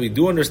fact that we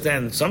do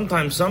understand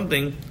sometimes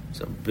something,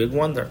 it's a big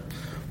wonder.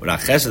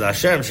 It's just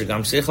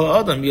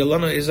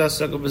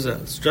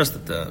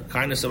that the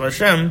kindness of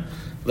Hashem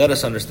let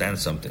us understand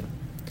something.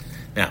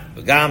 Now,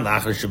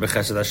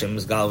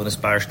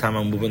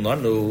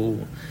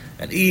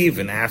 and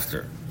even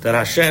after that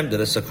Hashem did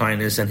us a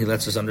kindness and He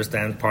lets us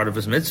understand part of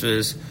His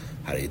mitzvahs,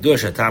 it's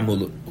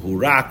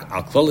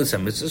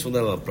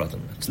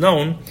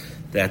known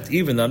that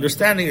even the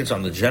understanding is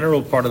on the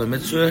general part of the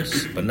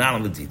mitzvahs, but not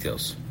on the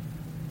details.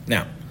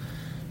 Now,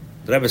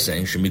 the Rebbe is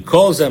saying,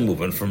 Shemikol Zeh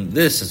moving from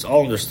this, it's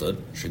all understood.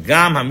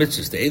 Shegam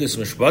ha-mitzvahs, the edus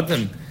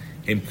mishpatim,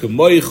 him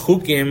kumoi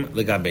chukim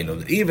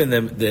legabeinu. Even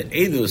the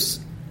edus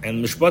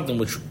and mishpatim,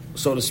 which,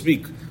 so to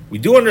speak, we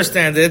do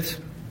understand it,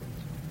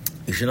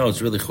 you should know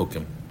it's really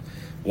chukim.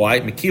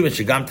 Why? Because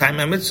the time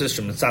and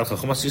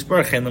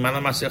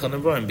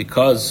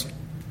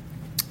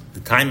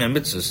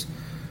mitzvahs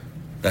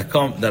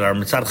that are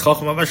mitzad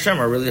chacham of Hashem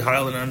are really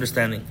higher than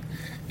understanding.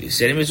 Your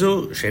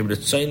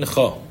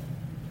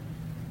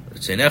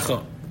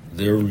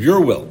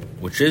will,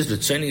 which is the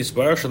tzeni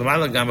yisbarach, the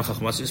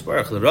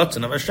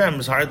rotzen of Hashem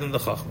is higher than the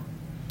chacham.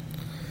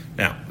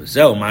 Now, and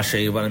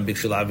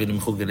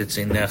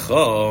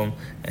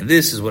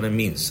this is what it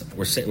means.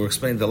 We're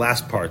explaining the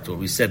last part where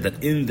we said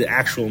that in the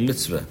actual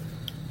mitzvah,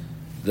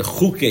 the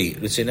chukei,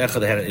 the tzenecha,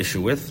 they had an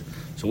issue with.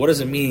 So what does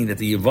it mean that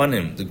the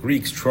Yevanim, the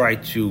Greeks,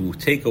 tried to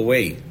take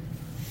away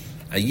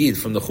a yid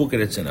from the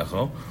chukei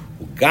tzenecha?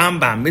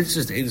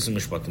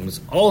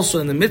 It's also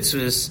in the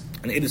mitzvahs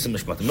and edus and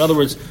mishpatim. In other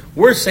words,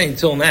 we're saying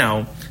till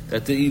now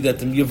that the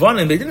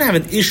Yevanim, they didn't have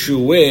an issue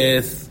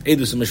with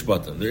edus and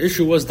mishpatim. Their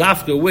issue was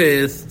dafka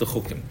with the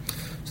chukim.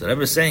 So what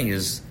I'm saying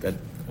is that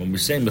when we're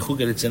saying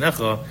mechukei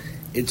tzenecha,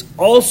 it's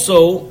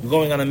also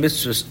going on a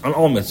mitzvahs, on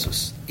all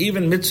mitzvahs,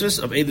 even mitzvahs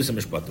of edus and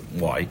mishpatim.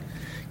 Why?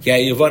 The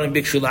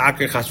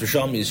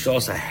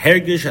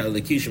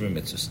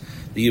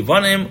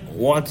Yevanim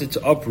wanted to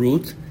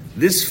uproot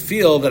this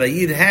feel that a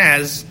Yid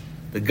has,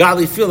 the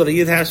godly feel that a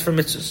Yid has for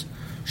mitzvahs.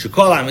 All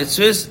the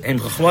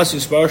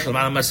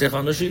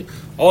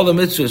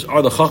mitzvahs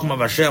are the Chachma of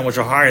Hashem, which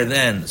are higher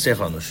than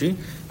Seichel Anushi.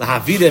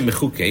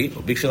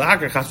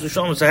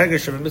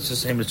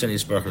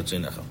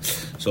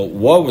 So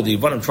what were the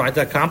Yevanim trying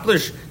to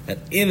accomplish? That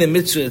in the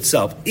mitzvah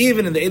itself,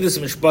 even in the Edus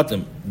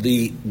Mishpatim,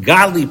 the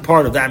godly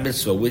part of that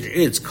mitzvah,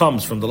 which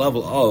comes from the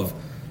level of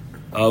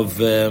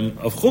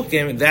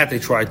chukim, that they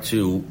try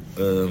to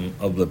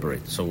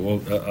obliterate,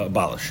 so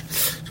abolish.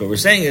 So what we're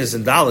saying is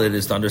in Dalit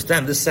is to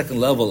understand this second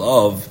level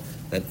of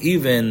that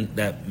even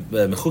that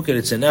mechuker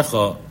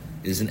etzenecha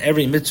is in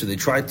every mitzvah they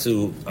try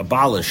to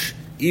abolish,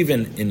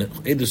 even in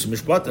edus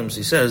mishpatim.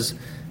 He says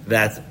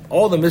that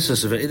all the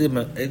mitzvahs of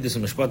edus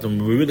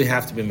mishpatim we really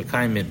have to be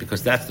mekayim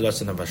because that's the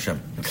lesson of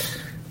Hashem.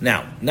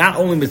 Now, not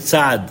only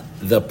mitzad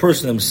the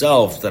person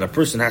himself, that a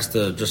person has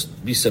to just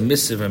be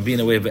submissive and be in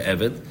a way of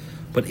eved,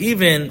 but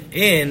even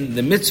in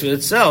the mitzvah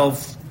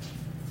itself,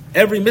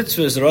 every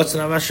mitzvah is the Ratzon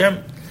of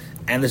Hashem.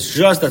 And it's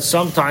just that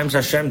sometimes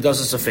Hashem does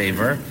us a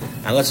favor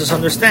and lets us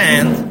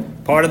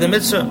understand part of the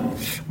mitzvah.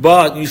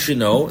 But you should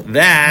know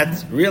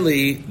that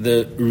really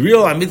the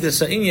real Amitas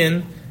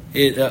Ha'inyan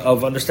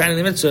of understanding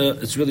the mitzvah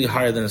is really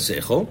higher than a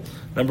Seichel.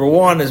 Number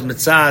one is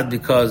mitzad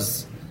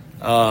because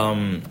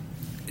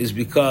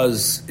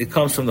it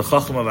comes from the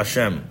Chacham of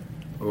Hashem.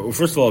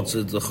 First of all, it's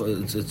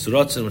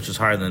Ratzon, which is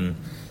higher than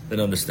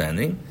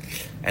understanding,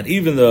 and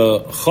even the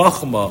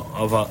chachma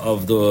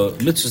of the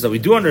mitzvahs that we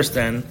do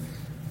understand,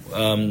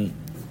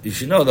 you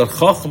should know that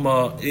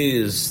chachma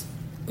is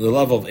the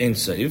level of Ein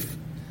Sof,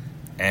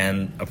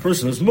 and a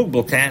person who's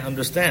mugbal can't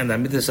understand that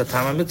mitzvahs are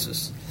tama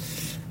mitzvahs,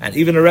 and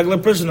even a regular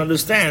person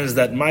understands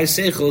that my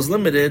seichel is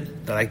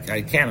limited, that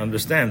I can't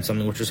understand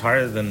something which is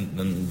higher than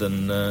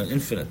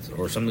infinite,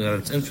 or something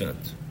that's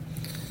infinite.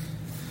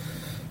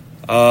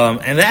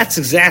 And that's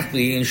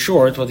exactly, in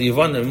short, what the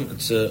Yevanim,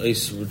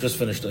 we just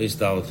finished Eis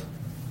Dalet.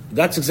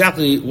 That's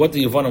exactly what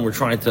the Yevanim were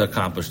trying to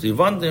accomplish. The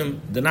Yevanim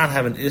did not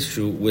have an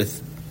issue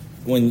with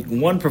when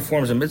one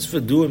performs a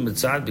mitzvah, do a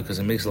mitzvah because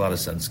it makes a lot of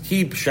sense.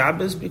 Keep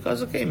Shabbos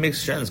because, it makes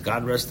sense.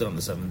 God rested on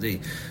the seventh day.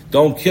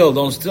 Don't kill,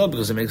 don't steal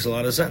because it makes a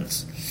lot of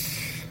sense.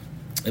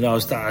 And I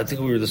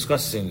think we were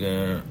discussing,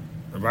 we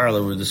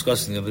were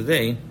discussing the other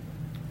day,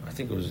 I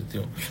think it was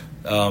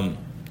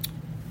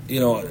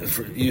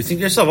you think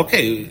to yourself,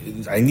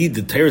 I need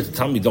the Torah to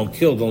tell me don't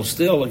kill, don't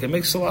steal. It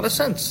makes a lot of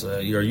sense.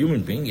 You're a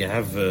human being. You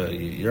have,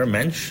 you're a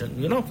mensch.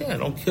 And I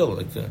don't kill.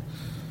 You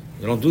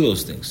don't do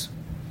those things.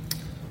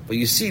 But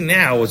you see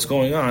now what's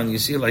going on. You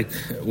see,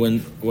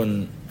 when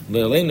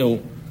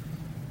Le'aleinu,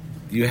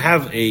 you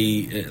have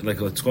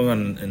what's going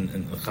on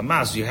in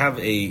Hamas. You have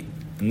a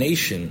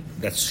nation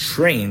that's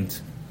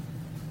trained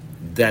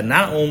that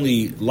not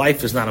only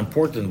life is not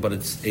important, but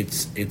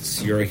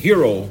it's you're a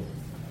hero.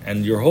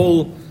 And your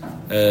whole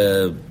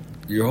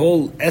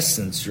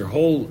essence, your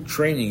whole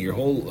training, your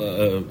whole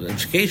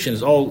education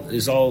is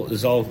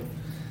all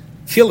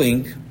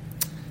killing.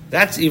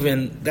 That's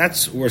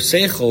where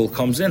seichel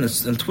comes in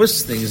and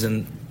twists things.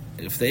 And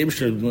if the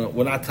Eibusher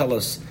will not tell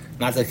us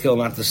not to kill,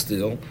 not to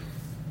steal,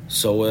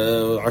 so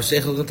our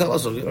seichel can tell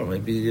us,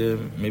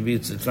 maybe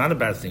it's not a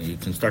bad thing. You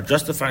can start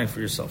justifying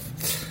for yourself.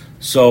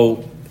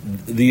 So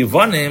the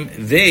Yevanim,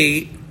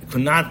 they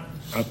could not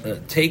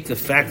take the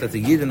fact that the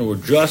Yidden were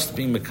just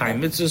being Mekayim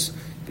mitzvahs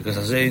because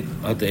Hazei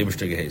at the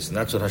Eibusher Gehes, and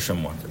that's what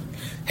Hashem wanted.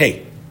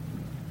 Hey,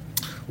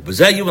 now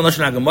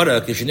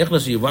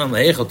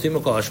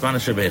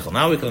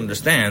we can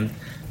understand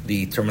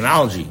the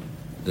terminology,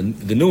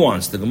 the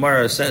nuance. The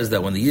Gemara says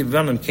that when the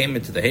Yevanim came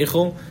into the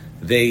Heichel,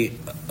 they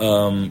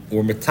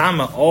were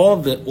metama all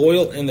the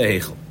oil in the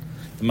Heichel.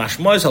 The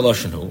Mashmois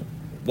haloshen,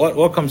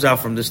 what comes out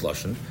from this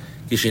lashon?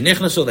 Why?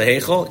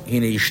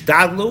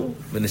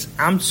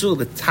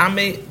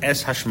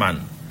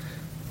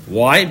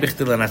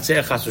 Because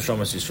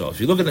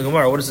you look at the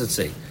Gemara, what does it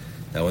say?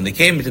 That when they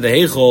came into the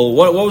Heichel,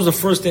 what was the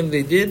first thing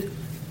they did?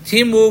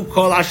 Timu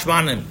kol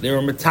ashmanim. They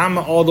were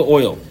metama all the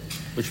oil,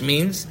 which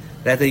means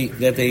that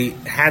they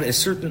had a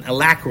certain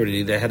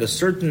alacrity, they had a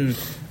certain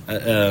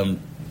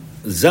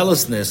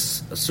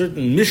zealousness, a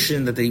certain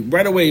mission that they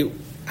right away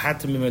had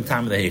to be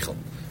metama the Heichel.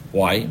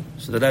 Why?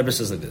 So the Rebbe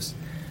says like this.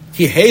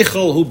 Ki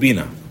heichel hu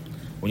bina.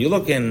 When you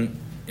look in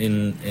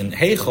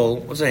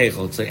heichel, what's a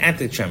heichel? It's like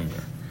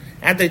antechamber.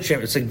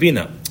 Antechamber, it's like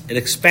bina. It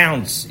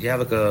expounds. You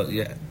have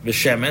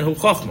v'shemen hu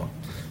chachma.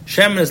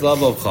 Shemen is the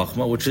level of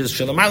chachma, which is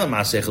shelamayla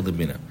ma'aseichel de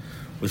bina,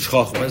 which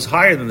chachma is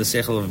higher than the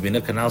seichel of bina.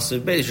 Kanal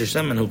siv beis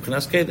shemen hu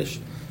kanas kedesh.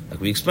 Like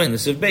we explained, the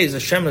siv beis, the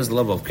shemen is the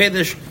level of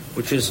kedesh,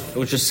 which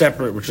is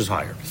separate, which is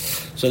higher.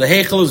 So the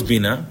heichel is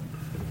bina.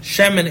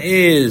 Shemen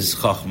is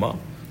chachma.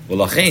 So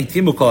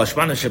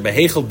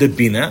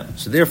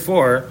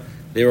therefore,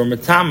 they were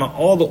metama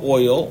all the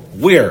oil,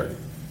 where?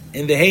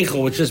 In the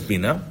heichel, which is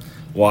bina.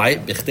 Why?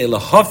 Because they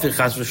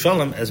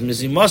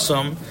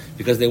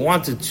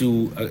wanted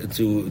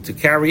to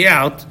carry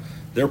out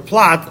their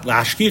plot.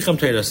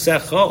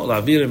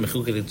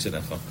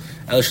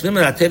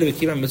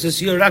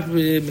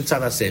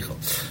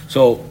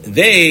 So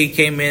they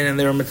came in and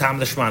they were Matam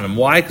Shmanim.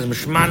 Why? Because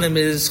Shmanim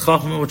is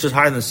Chachma, which is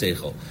higher than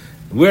Seichel.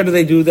 Where do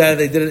they do that?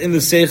 They did it in the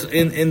Seichel,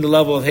 in the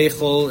level of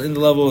Heichel, in the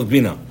level of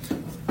Bina.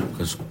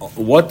 Because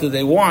what did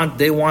they want?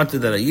 They wanted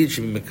that a Yid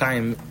should be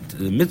Mekayim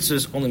the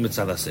mitzvahs only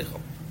Mitzad HaSeichel.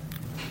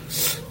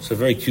 It's a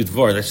very cute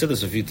word. I said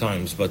this a few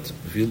times, but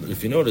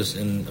if you notice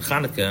in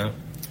Chanukah,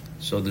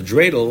 so the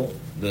dreidel,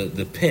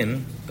 the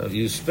pin that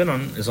you spin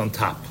on is on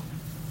top.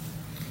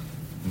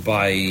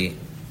 By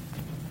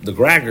the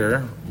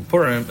Gragger,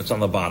 Purim, it's on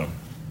the bottom.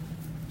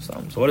 So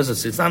what does it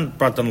say? It's not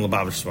brought down in the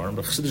Lubavitch Svarim,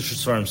 but Chassidish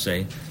Svarim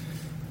say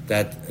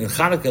that in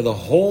Chanukah, the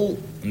whole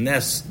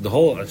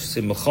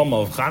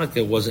Melchama of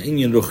Chanukah was an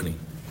Inyan Ruchni,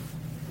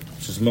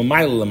 which is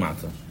Mamayla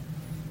Lamata.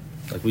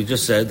 Like we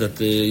just said, that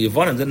the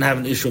Yevonim didn't have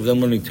an issue of them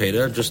learning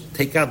Torah, just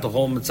take out the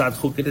whole Mitzad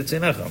Chukei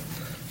Tzeinecha.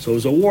 So it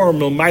was a war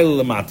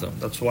Mamayla Lamata.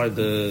 That's why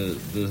the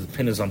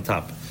pin is on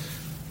top.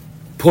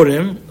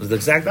 Purim is the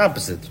exact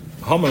opposite.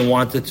 Haman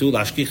wanted to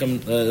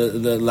lashkichem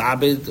the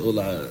labid or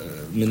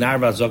minar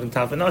ba'zokim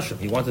tafenoshim.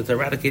 He wanted to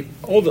eradicate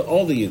all the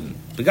Yidden,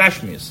 the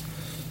Gashmis.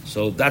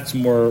 So that's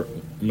more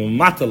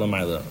mata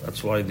lamayla.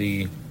 That's why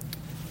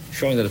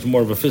showing that it's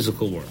more of a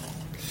physical war.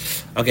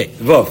 Okay,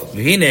 vov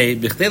v'hinei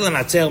b'chtei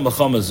l'natzel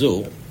mechama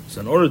zu.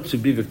 So in order to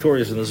be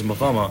victorious in this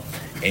mechama,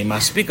 a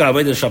maspika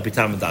aveda shal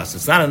pitam v'das.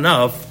 It's not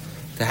enough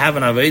to have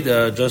an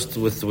aveda just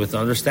with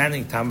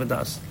understanding tam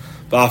v'das.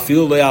 And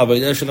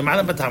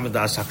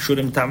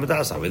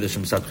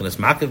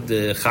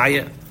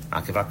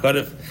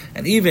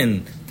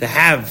even to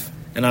have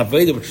an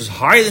Aveda which is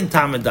higher than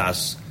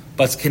Tamadas,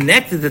 but it's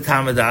connected to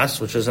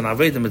Tamadas, which is an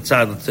Aveda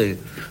mitzad, let's say,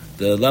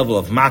 the level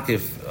of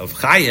Makif of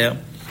Chaya,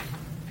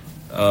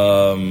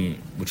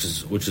 which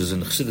is in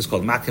Chassidus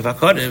called Makif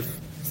HaKodev,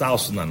 it's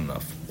also not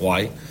enough.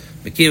 Why?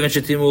 Since the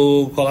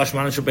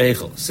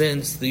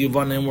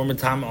Yevonim were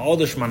Mitam, all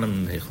the Shmanim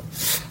in Heichel.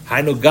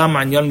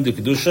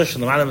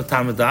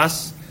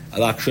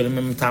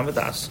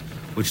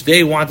 Which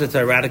they wanted to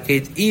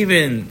eradicate,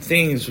 even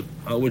things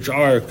which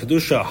are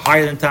Kedusha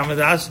higher than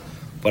Tamadas,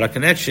 but are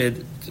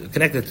connected to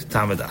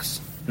Tamadas.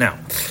 Now,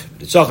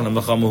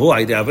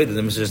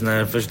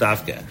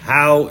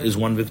 how is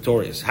one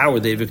victorious? How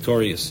are they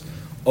victorious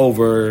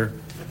over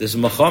this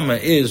Mechama?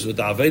 Is with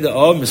the Aveda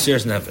of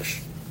Mesiras Nefesh.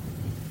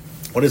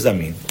 What does that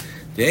mean?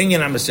 The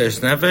Inyan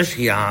HaMesiras Nefesh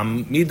hi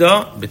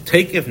ha'amida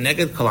b'teikif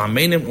neged kol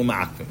ha'meinim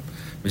u'ma'akim.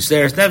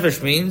 Mesiras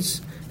Nefesh means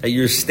that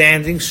you're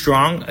standing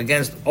strong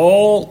against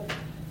all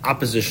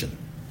opposition.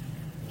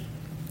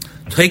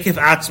 Teikif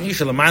atzmi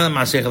shalamayla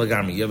ma'aseichel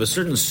hagarmi. You have a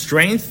certain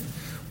strength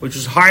which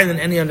is higher than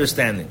any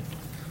understanding.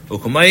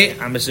 U'kumei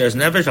ha'mesiras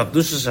nefesh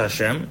ha'kedushas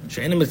Hashem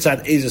she'enim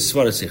mitzad ezes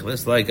svara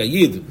sichlis. Like a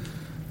Yid,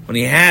 when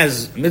he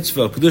has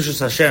mitzvah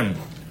kedushas Hashem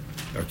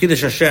or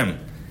kiddush Hashem,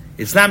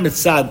 it's not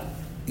mitzad.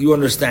 You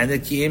understand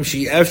it. It's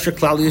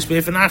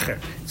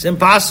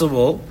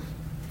impossible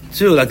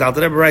to, like the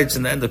Alter Rebbe writes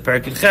in the end of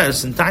Perek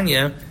Ches in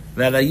Tanya,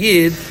 that a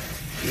Yid,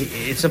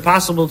 it's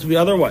impossible to be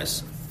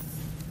otherwise.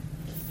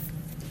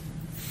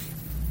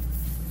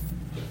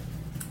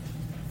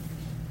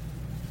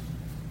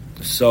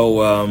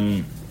 So,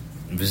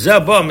 this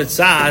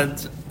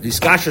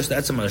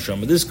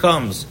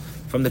comes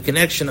from the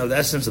connection of the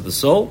essence of the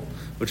soul,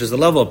 which is the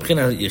level of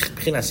Bchinas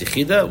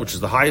Yechida, which is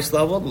the highest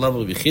level, the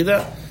level of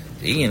Yechida.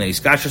 What's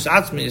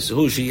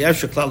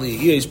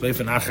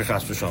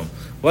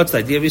the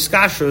idea of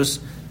Iskashus?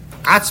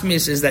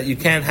 Atzmis is that you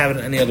can't have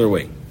it any other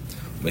way.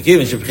 And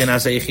just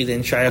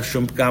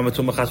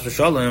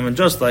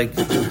like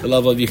the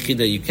level of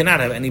Yechida, you cannot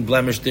have any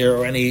blemish there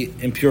or any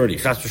impurity.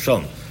 It's like the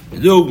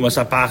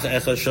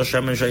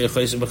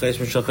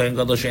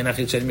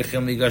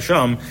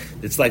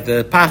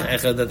pach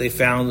echad that they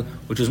found,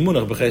 which is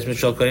munach b'cheis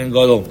mishal kohen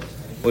gadol,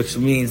 which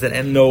means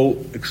that no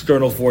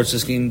external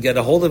forces can get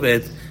a hold of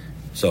it.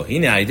 So,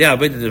 hine idea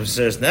Aveda the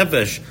Mesiras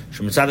Nefesh,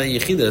 shemitzad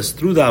Yechidas,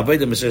 through the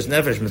Aveda Mesiras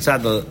Nefesh,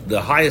 mitzad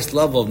the highest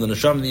level of the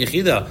Neshama of the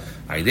Yechida.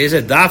 Idea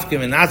said dafke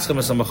menatzchem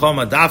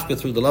esamachama dafke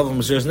through the level of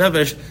Mesiras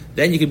Nefesh,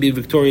 then you can be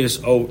victorious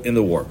in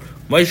the war.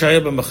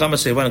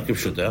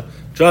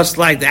 Just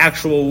like the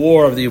actual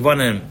war of the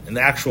Yevonim in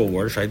the actual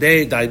war,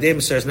 the idea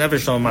Mesiras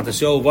Nefesh on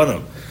Matasyahu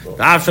Yevonim.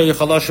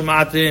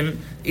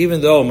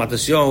 Even though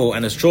Matasyahu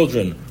and his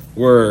children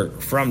were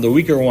from the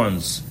weaker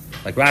ones.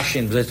 Like Rashi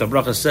in B'zeit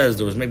HaBracha says,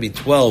 there was maybe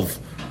 12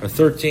 or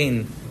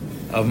 13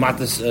 of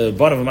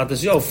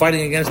Matasyahu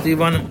fighting against the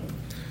Yevonim.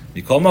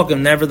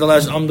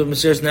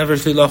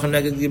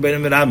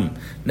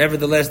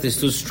 Nevertheless, they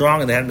stood strong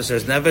and they had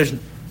Mesiras Nefesh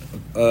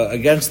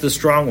against the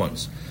strong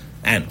ones.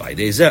 And by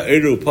through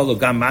their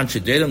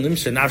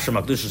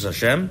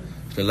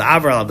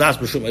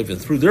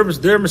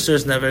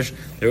Mesiras Nefesh,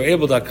 they were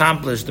able to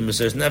accomplish the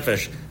Mesiras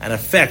Nefesh and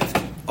affect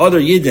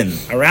other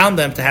Yidden around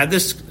them to have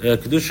this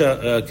Kiddush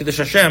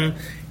Hashem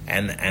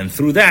And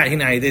through that,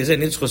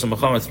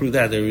 through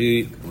that,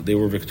 they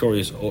were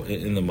victorious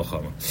in the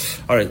Milchama.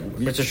 All right,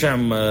 Mitzvah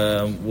Hashem,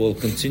 we'll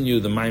continue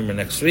the Maimer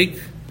next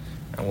week,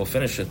 and we'll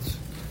finish it.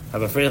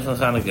 Have a Freilich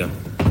Chanukah.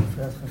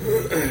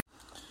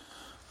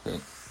 Okay.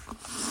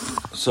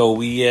 So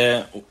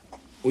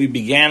we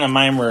began a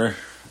Maimer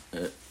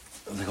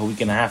like a week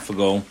and a half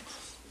ago,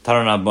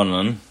 Taran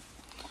Abanan.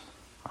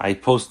 I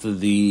posted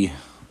the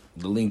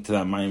link to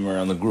that Maimer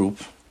on the group.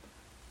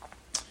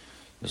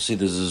 You'll see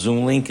there's a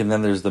Zoom link, and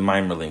then there's the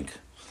Maimer link.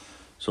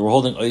 So we're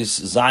holding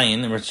Ois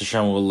Zayin, and Mitzvah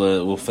Hashem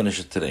we'll finish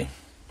it today.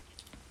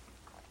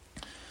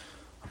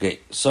 Okay,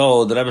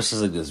 so the Rebbe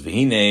says like this: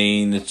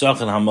 V'hinei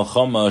nitzachin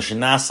hamachama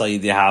shenasa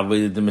yidei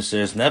ha'avodah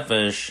d'meseres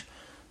nefesh,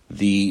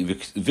 the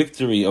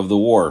victory of the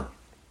war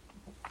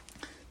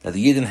that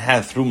the Yidden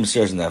had through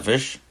Meseres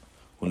Nefesh.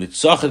 When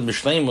nitzachin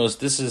b'shleimus,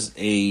 this is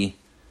a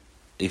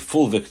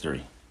full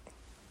victory.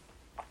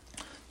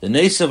 The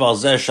Nesev al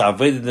zeh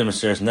she'avodah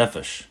d'meseres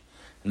nefesh.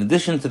 In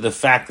addition to the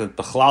fact that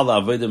B'chlal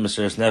Avodah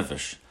Meseres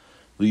Nefesh,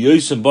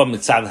 L'yoysim ba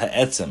mitzad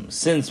ha'etzem,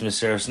 since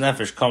Meseres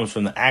Nefesh comes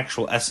from the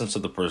actual essence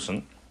of the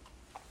person,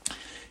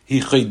 He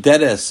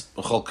choderes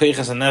b'chol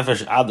keiches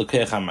ha'nefesh ad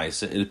l'keich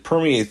ha'maisa, it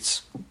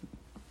permeates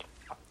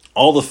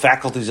all the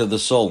faculties of the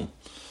soul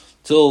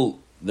till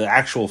the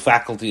actual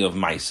faculty of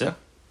Maisa.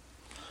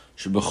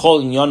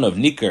 Sheb'chol inyan of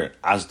nikar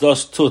as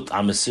dos tut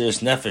a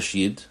Meseres Nefesh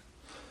yid.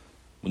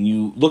 When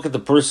you look at the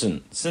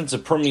person, since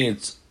it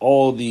permeates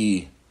all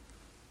the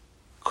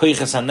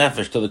Koiches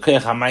HaNefesh to the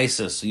Koich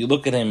HaMaisa, so you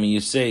look at him and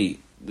you say,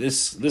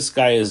 this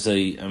guy is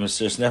a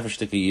Meseres Nefesh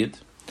Tikayid.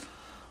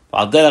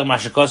 It's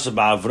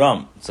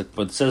like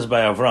what it says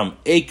by Avram,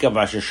 Ekev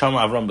Hashem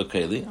Avram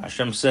B'Keli.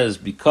 Hashem says,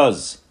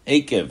 because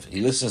Ekev,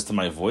 he listens to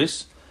my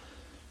voice,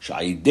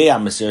 Sha'idei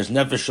HaMeseres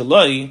Nefesh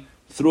Shaloi,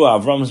 through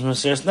Avram's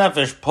Meseres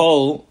Nefesh,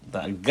 Paul,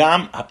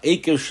 Gam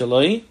HaEkev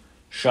Shaloi,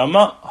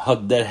 Shama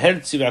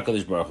HaDerher Tzivah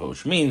HaKadosh Baruch Hu,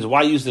 which means,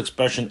 why use the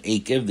expression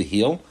Ekev, the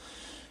heel?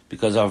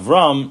 Because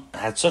Avram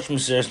had such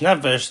Meseres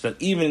Nefesh that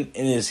even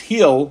in his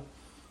heel,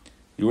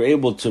 you were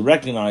able to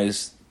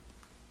recognize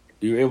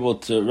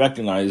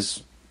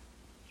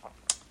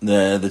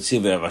the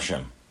Tzivah of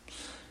Hashem.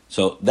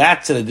 So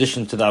that's in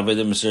addition to the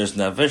Avodah Meseres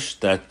Nefesh,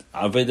 that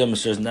Avodah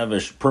Meseres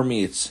Nefesh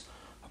permeates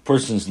a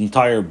person's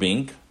entire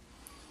being.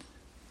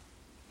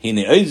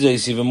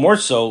 Even more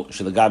so,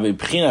 when it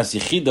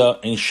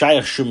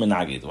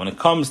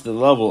comes to the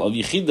level of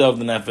Yechida of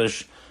the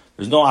Nefesh,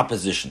 there's no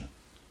opposition.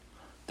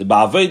 The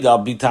Ba'aveda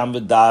bitam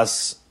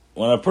v'das,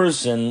 when a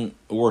person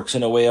works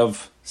in a way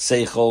of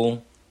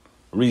seichel,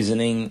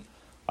 reasoning,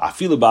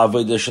 even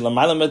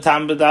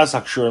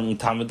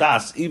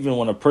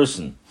when a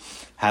person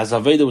has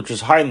aveda which is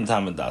higher than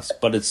tam v'das,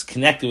 but it's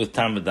connected with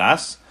tam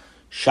v'das,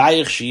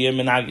 shayich shiyeh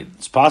menagid.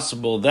 It's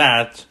possible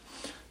that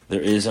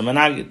there is a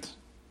menagid.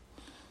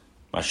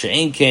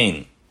 Masha'en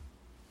kain.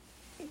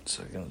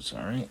 Second,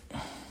 sorry.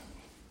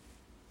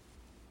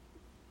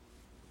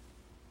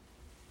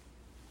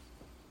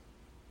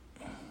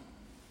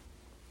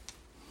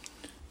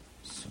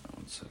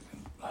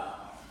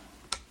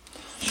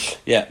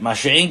 Yeah,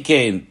 Masha'en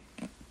kain.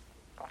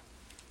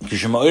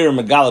 However,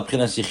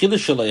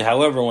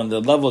 when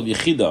the level of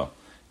Yechida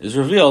is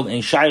revealed,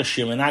 in Shayach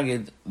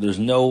Shemenagid, there's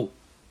no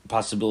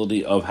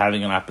possibility of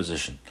having an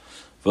opposition.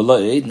 Not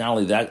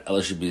only that, when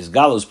the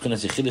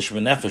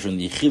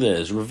Yechida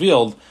is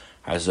revealed,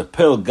 as a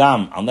Pel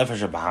Gam al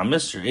Nefesh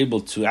HaBahamis, you're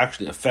able to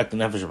actually affect the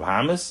Nefesh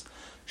HaBahamis.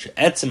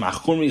 She'etzem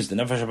Achumi is the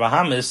Nefesh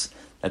HaBahamis,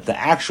 that the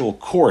actual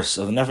course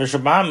of the Nefesh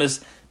HaBahamis,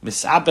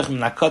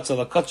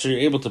 you're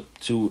able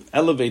to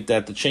elevate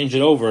that, to change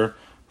it over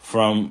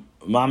from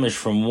mamish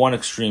from one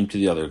extreme to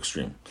the other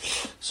extreme.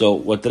 So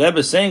what the Rebbe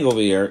is saying over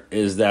here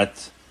is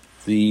that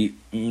the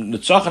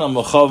Nitzachin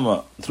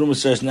HaMelchama through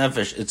Meseres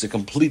Nefesh, it's a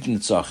complete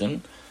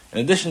Nitzachin. In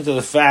addition to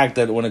the fact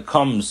that when it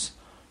comes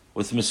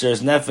with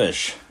Meseres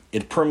Nefesh,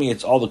 it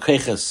permeates all the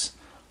keiches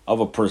of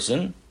a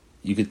person.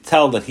 You could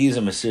tell that he's a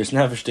Meseres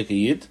Nefesh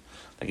Tikayid.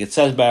 Like it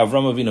says by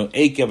Avram Avinu,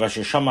 Ekev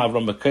Asher Shama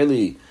Avram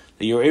B'Keli,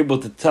 that you're able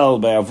to tell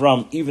by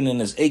Avram, even in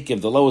his Ekev,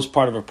 the lowest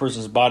part of a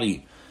person's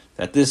body,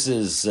 that this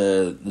is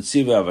the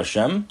Tzivah of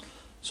Hashem.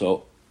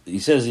 So he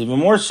says even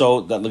more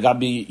so that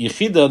L'gabi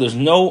Yechida, there's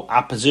no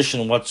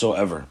opposition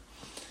whatsoever.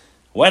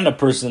 When a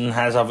person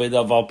has Aveda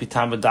of Al Pi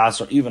Tam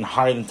V'Das, or even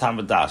higher than Tam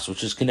V'das,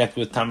 which is connected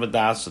with Tam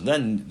V'das, so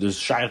then there's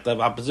Shayach to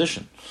have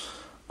opposition.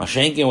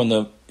 Mashenke, when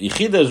the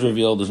Yechida is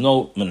revealed, there's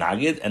no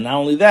Menagid, and not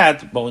only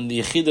that, but when the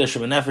Yechida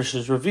Shebenefesh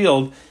is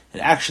revealed,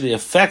 it actually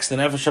affects the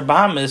Nefesh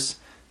HaBahamis,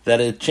 that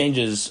it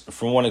changes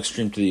from one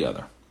extreme to the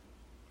other.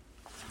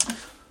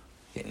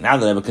 Okay, now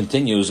the Rebbe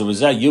continues, now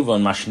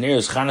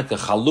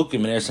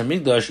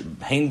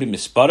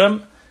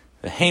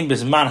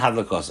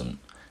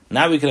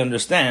we can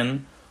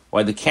understand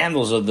why the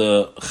candles of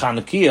the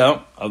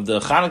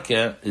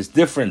Chanukah is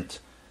different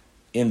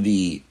from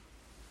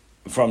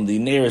the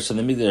Neiros and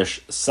the Midrash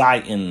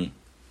side in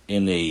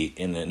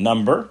a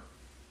number.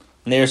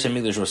 Neiros and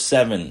Midrash was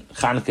 7,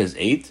 Chanukah is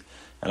 8,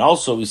 and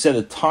also we said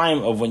the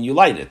time of when you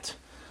light it.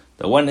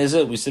 The when is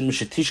it? We said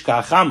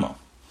Mishatishka Achama.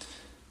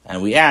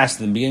 And we asked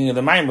in the beginning of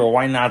the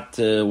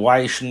Maamar,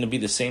 why shouldn't it be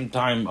the same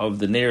time of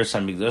the Neiros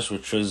HaMikdash,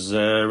 which was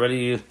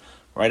already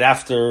right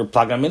after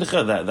Plaga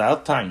Mincha,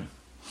 that time,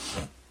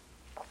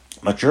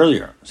 much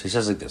earlier. So he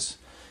says like this: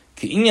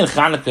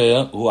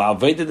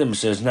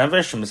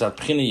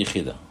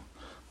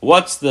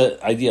 what's the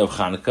idea of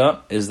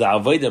Chanukah? Is the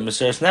Avodah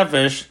Meseres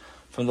Nefesh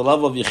from the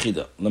level of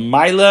Yechida.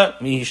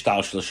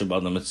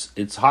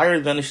 It's higher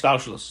than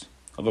Ishtalshlus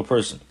of a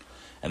person.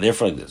 And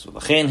therefore like this.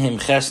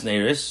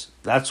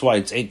 That's why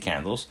it's 8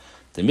 candles.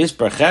 The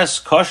Misbar Ches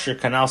Kosher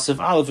Kanal Sif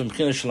Aleph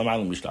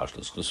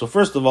Imchina. So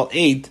first of all,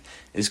 8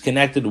 is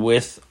connected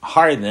with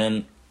higher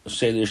than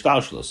Seder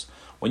Ishtalshlus.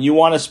 When you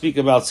want to speak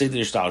about Seder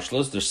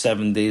Ishtalshlus, there's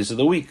 7 days of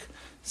the week.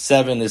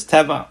 7 is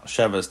Teva,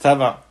 Sheva is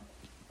Teva.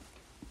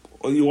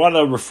 Or you want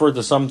to refer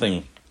to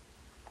something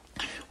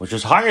which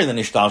is higher than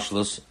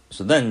Ishtalshlus,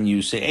 so then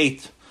you say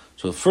 8.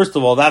 So first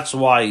of all, that's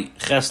why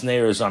Ches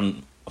Neir is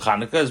on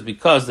Chanukah, is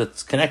because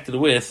it's connected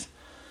with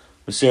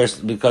Meseres,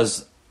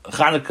 because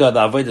Chanukah,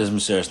 the Avodah is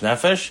Meseres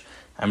Nefesh,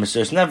 and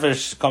Meseres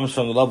Nefesh comes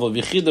from the level of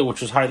Yechida,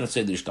 which is higher than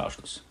Seder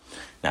Ishtalshlus.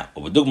 Now,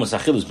 Ubedugmas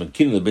Achilus Ben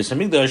Kinu the Beis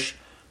Hamikdash,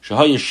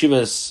 Shehaya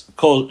Shivas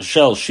Kol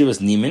Shel Shivas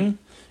Nimin,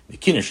 the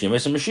Kinu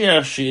Shemes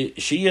Mashiach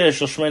Sheyeh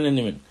Shel Shmeina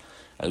Nimin.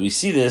 As we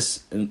see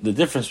this, in the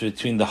difference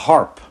between the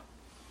harp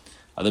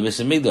of the Beis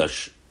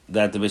Hamikdash,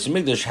 that the Beis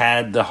Hamikdash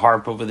had the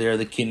harp over there,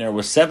 the kinnor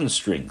was 7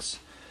 strings,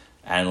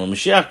 and when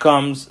Mashiach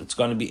comes, it's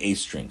going to be 8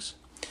 strings.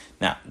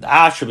 Now, the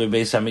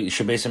Beis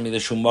Hamikdash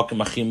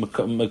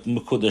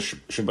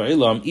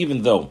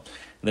even though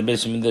the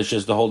Beis Hamikdash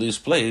is the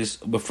holiest place,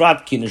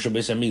 befrat kinnor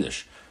Beis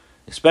Hamikdash,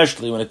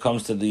 especially when it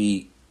comes to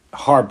the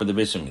harp of the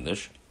Beis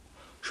Hamikdash,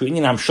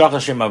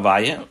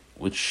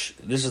 which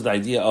this is the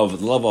idea of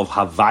the level of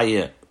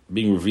Havaya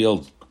being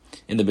revealed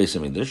in the Beis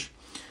Hamikdash.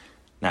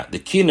 Now, the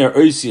kinnor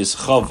Oisius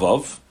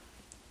Chavav.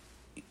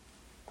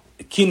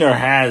 Kinnor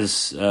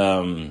has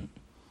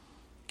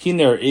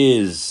Kinnor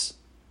is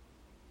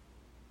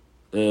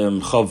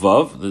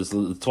Chavav. There's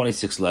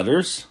 26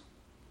 letters,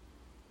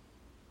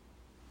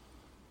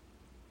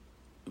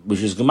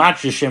 which is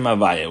Gematria Shem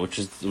Havaya, which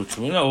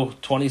we know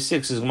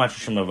 26 is Gematria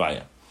Shem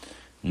Havaya.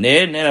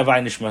 Ner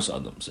Havaya Nishmas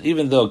Adam. So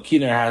even though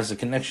Kinnor has a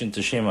connection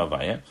to Shem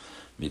Havaya,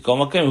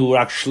 who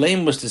rak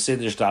shleim was to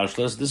Seder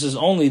Ishtalshlus, this is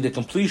only the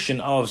completion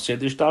of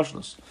Seder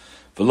Ishtalshlus.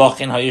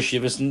 V'lochin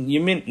hayeshivas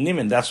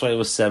nimin. That's why it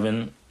was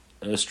 7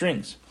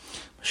 strings.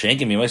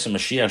 However, when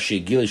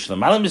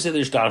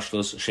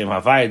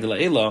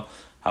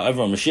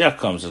Mashiach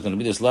comes, there's going to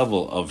be this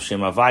level of Shem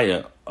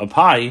Havaya up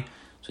high,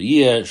 so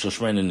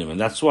and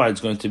that's why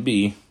it's going to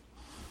be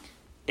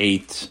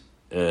 8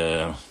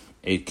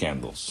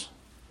 candles,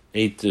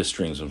 8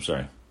 strings. I'm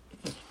sorry.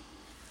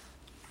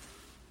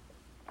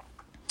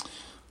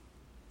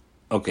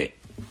 Okay,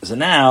 so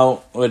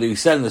now what he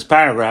said in this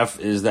paragraph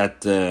is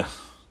that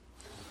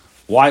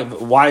why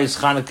is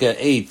Chanukah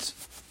 8?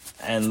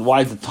 And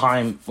why the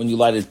time when you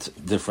light it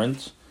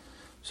different?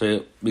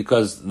 So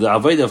because the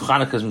Avodah of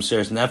Chanukah is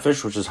Meseres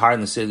Nefesh, which is higher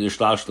than Seder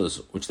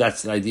Ishtalshlus, which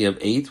that's the idea of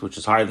 8, which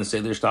is higher than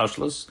Seder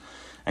Ishtalshlus.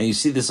 And you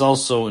see this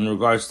also in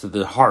regards to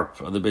the harp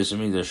of the Beis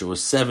Hamikdash. It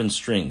was 7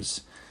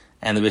 strings,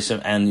 and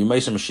Yemesa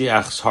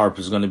Mashiach's harp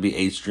is going to be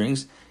 8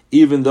 strings.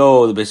 Even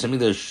though the Beis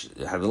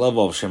Hamikdash had the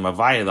level of Shem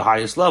Havaya, the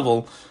highest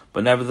level,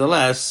 but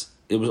nevertheless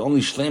it was only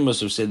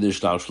Shleimus of Seder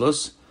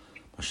Ishtalshlus.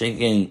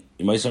 Mashenkin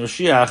Yemesa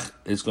Mashiach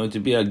is going to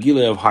be a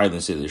gila of higher than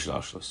Seder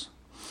Ishtalshlus.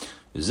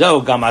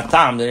 Zeu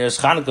gamatam the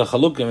nearest Chanukah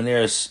Chalukim and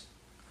nearest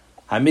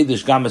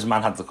Hamikdash gamas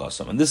man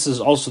hatakosam. And this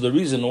is also the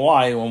reason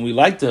why when we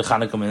light the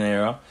Chanukah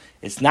Menera,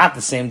 it's not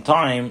the same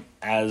time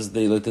as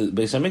they lit the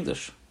Beis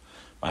Hamikdash.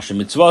 Mashem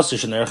mitzvos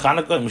shener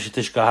Chanukah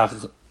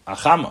mishetishka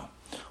achama.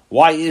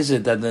 Why is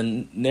it that the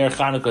Ner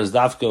Chanukah is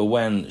dafka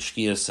when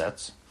Shkia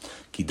sets?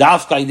 Ki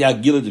dafka idea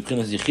gila de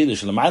prinas yichida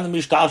shelamayim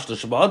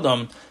mishtalshlos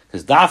sheba'adam.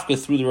 Because dafka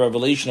through the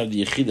revelation of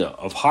the Yechida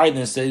of higher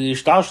than Seder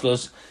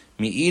Ishtalshlus,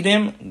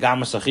 mi'idim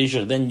gamas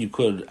acheshach, then you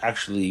could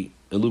actually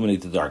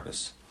illuminate the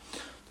darkness.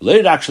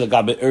 Later, actually,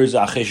 gabe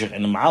erza acheshach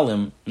and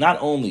malim. Not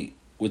only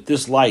with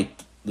this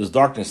light, this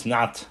darkness is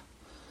not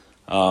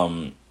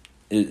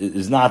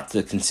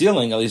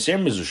concealing. Not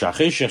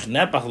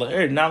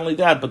only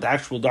that, but the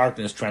actual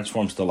darkness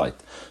transforms to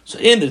light. So,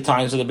 in the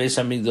times of the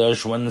Beis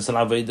Hamikdash, when it's an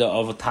aveda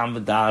of a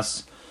tam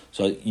v'das,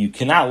 so you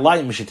cannot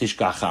light Misha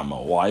Tishka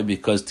Chama. Why?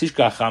 Because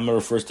Tishka Chama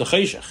refers to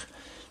Cheshach.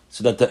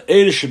 So that the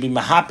Eir should be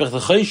Mahapech the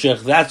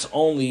Cheshach, that's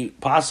only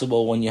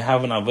possible when you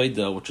have an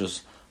Aveda which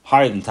is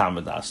higher than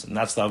Tamadas. And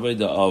that's the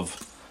Aveda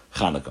of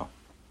Chanukah.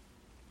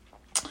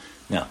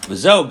 Now,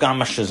 V'zeu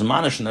Gama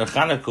Shezmanish Ner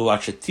Chanukah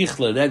At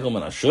Shetichle Regel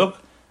Men Ashuk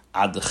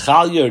Ad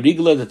Chalya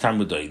Rigla de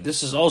Tarmudoi.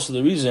 This is also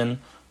the reason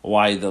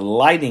why the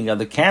lighting of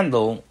the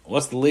candle,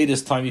 what's the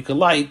latest time you could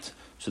light?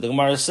 So the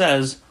Gemara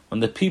says, when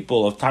the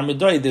people of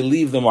Tarmudoi, they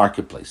leave the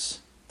marketplace.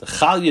 The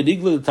Chalya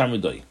Rigla de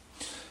Tarmudoi.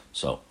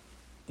 So,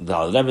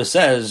 the Rebbe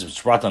says,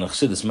 it's brought on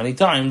Chassidus many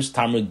times,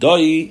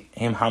 Tarmudoi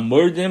him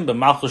hamurdim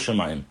b'malchus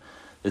shamayim.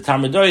 The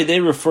Tarmudoi,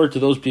 they refer to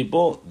those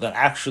people that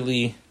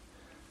actually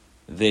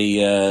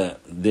they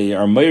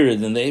are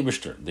married in the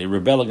Eibishter. They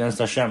rebel against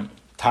Hashem.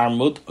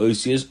 Tarmud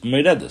Oisius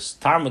Meredus.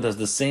 Tarmud has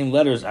the same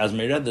letters as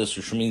Meredus,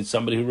 which means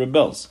somebody who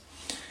rebels.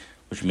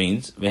 Which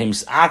means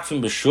Vehimis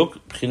Akfim Beshuk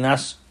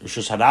Pchinas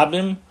Rishus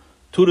Harabim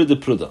Tura de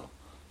Pruda.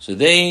 So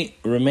they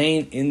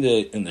remain in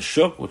the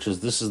shuk, which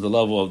is this is the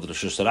level of the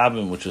Rishus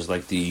Harabim, which is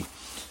like the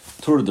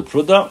Tura de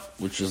Pruda,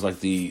 which is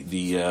like the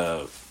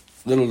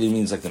literally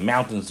means like the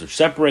mountains which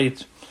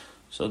separate.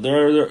 So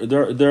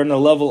they're in a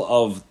level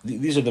of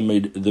these are the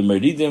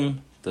Meridim,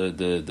 the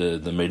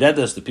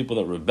Meredas, the people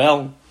that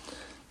rebel.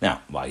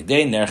 Now, by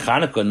day Ner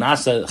Chanukah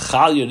Nasa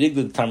Chal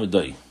Yorigli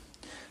Tamidoi.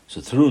 So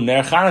through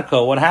Ner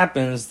Chanukah, what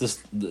happens?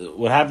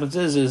 What happens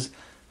is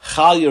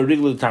Chal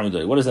Yorigli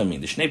Tamidoi. What does that mean?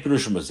 The Shnei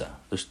Pirushim Bazeh.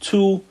 There's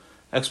two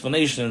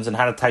explanations on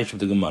how to touch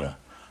with the Gemara.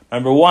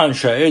 Number one,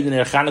 Sha'ir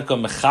Ner Chanukah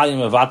Mechayim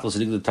Avatos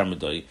Rigli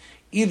Tamidoi.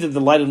 Either the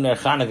light of Ner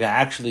Chanukah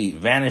actually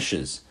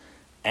vanishes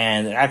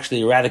and it actually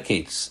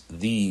eradicates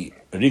the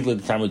Rigli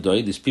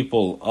Tamidoi, these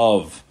people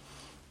of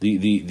the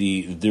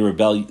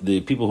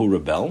people who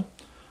rebel.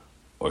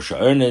 Or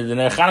Sha'ir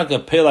Ner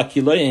Chanukah Pela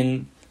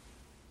Kiloyin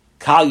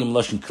Kalim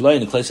Lashon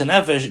Kiloyin Kleis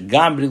Nefesh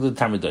Gam Rigli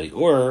Tamidoi.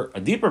 Or a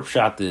deeper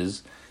pshat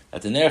is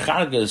that the Ner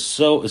Chanukah is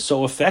so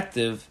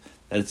effective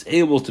that it's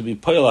able to be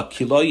poyla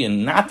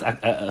kiloyin, not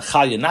a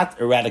chaya, not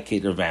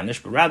eradicate or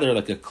vanish, but rather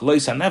like a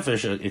klois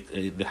hanefesh,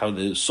 how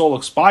the soul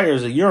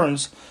expires, it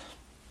yearns.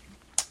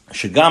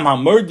 Shegam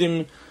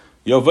hamurdim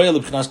yovel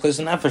l'bchinas klois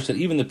hanefesh, that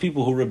even the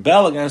people who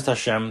rebel against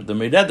Hashem, the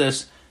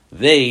meredes,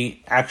 they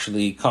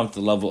actually come to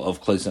the level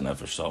of klois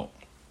hanefesh. So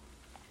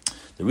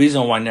the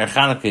reason why Ner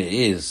Chanukah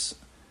is,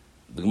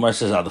 the Gemara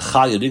says ad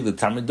chaya rigla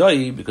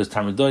tamidoi, because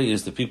tamidoi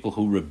is the people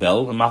who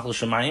rebel in Machal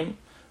Shemayim.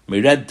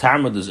 Mered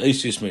Tarmud is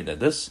Eisius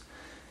Meredus.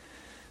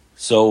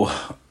 So,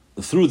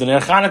 through the Ner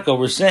Chanukah,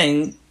 we're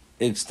saying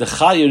it's the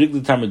Chaya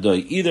Rigli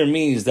Tamidoi. Either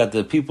means that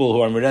the people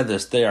who are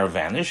Meredus, they are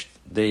vanished,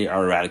 they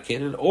are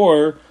eradicated,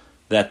 or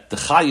that the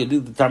Chaya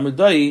Rigli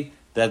Tamidoi,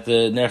 that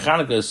the Ner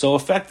Chanukah is so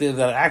effective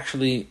that it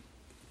actually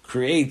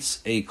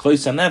creates a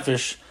Klois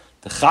HaNefesh,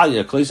 the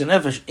Chaya, Klois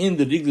HaNefesh, in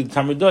the Rigli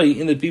Tamidoi,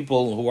 in the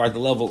people who are at the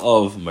level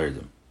of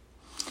Meredim.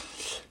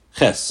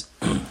 Ches.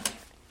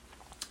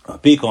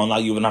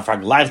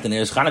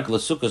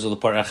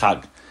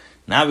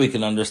 Now we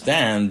can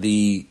understand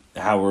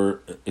how we're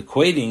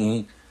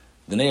equating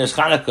the Neiros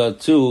Chanukah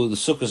to the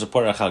Sukkahs of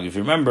Parah Chag. If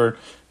you remember,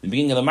 in the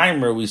beginning of the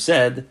Maamar, we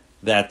said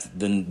that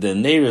the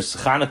Neiros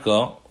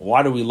Chanukah,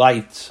 why do we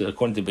light,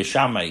 according to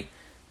Beishamai,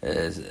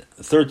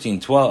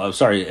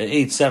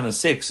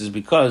 876, is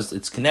because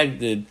it's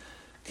connected,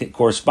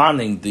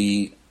 corresponding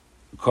the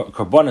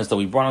karbonas that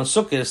we brought on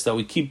Sukkahs that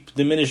we keep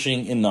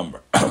diminishing in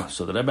number.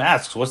 So the Rebbe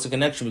asks, what's the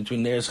connection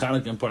between Neiros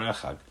Chanukah and Parah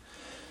Chag?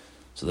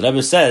 So the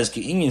Rebbe says,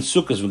 Ki inyan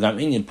Sukkos v'gam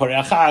inyan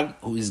Parei Chag,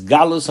 who is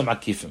galus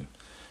hamakifim,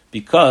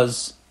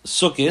 because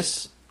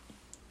Sukkos,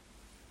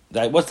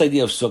 what's the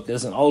idea of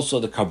Sukkos, and also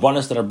the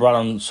karbonos that are brought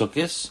on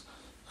Sukkos,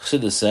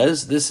 Chassidus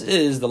says, this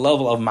is the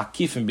level of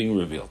makifim being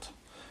revealed.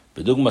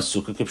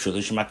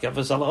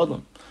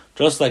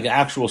 Just like an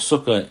actual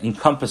sukkah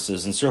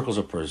encompasses and circles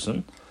a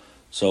person,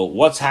 so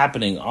what's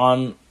happening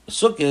on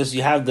Sukkos,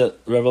 you have the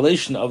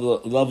revelation of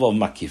the level of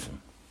makifim.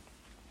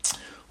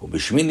 So what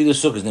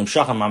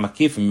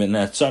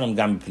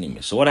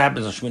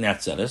happens on Shmini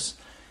Atzeres?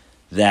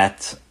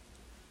 That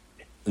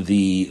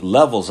the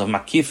levels of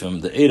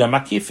makifim, the Eira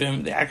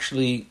makifim, they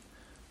actually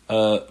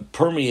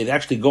permeate, they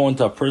actually go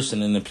into a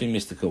person in a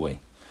pneumistic way.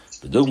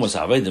 It's like the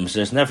Aveda of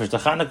Mesiras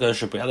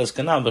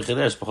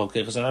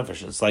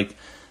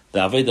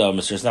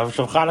Nefesh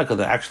of Chanukah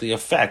that actually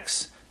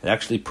affects, it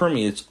actually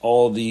permeates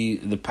all the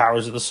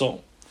powers of the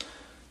soul.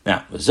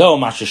 Now, and this is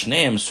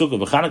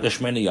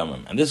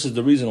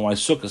the reason why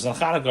Sukkot and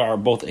Chanukah are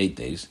both 8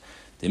 days.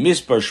 The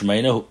Mispar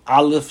Shmeina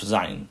Aleph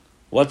Zayin.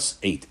 What's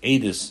 8?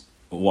 8 is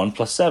 1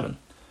 plus 7.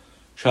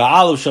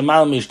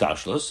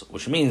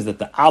 Which means that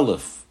the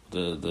Aleph,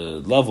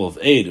 the level of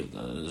 8,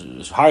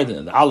 is higher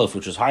than the Aleph,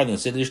 which is higher than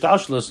Seder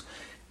Ishtashlus.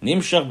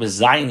 Nimshach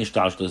bezayin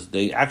Ishtashlus.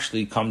 They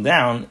actually come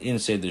down in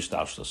Seder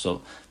Ishtashlus.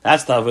 So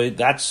that's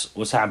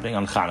what's happening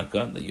on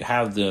Chanukah. That you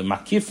have the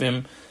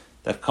Makifim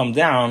that come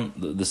down,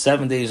 the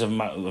 7 days of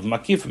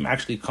Makifim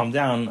actually come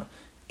down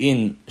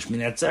in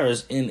Shmini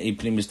Atzeres in a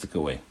pneumistic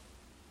way.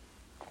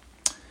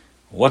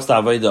 What's the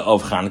Aveda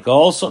of Chanukah?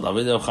 Also, the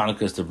Aveda of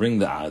Chanukah is to bring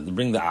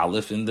the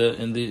Aleph in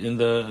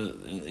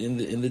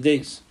the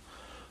days.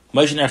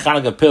 So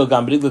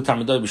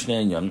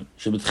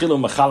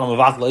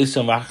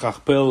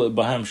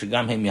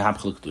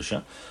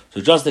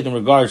just like in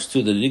regards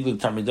to the Rigli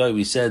Tamidoi,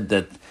 we said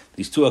that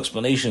these two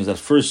explanations, that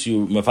first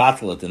you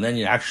mevatel it and then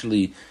you're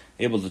actually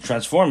able to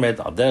transform it.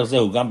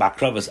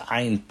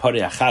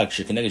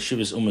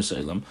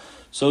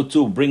 So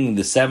too, bringing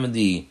the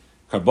 70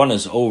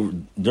 karbonas over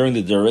during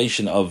the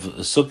duration of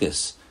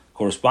Sukkot,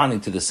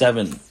 corresponding to the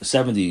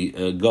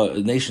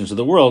 70 nations of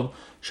the world.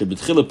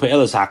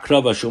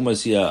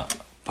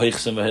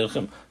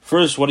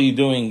 First, what are you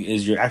doing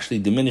is you're actually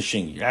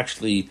diminishing, you're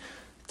actually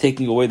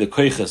taking away the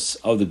koiches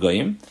of the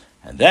goyim,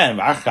 and then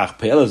not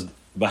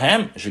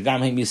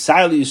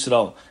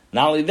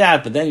only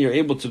that, but then you're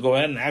able to go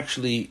ahead and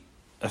actually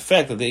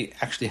effect that they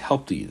actually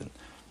help the Yidden.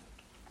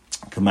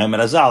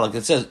 Like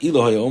it says,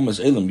 Elohay Omas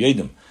Elam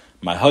Yedim,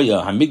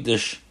 Mahaya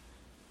Hamigdash,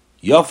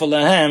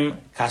 Yafalahem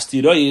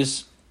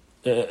Kastiroyis,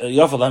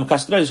 Yafalahem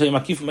Kastiroyis,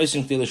 Makif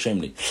Maisim Tila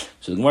Shemli.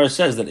 So the Gemara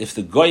says that if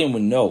the Goyim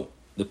would know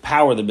the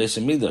power of the Beis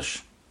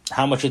HaMikdash,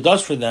 how much it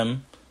does for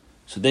them,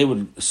 so they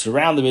would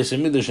surround the Beis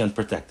HaMikdash and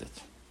protect it.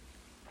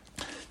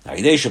 So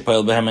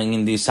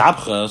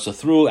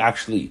through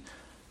actually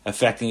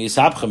affecting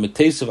Yisabcha,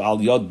 Metesav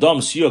al Yod Dom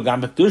Siyo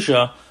Gam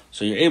Kedusha,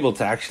 so you're able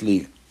to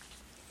actually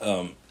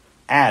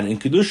add in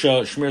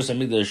Kedusha Shmir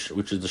HaMikdash,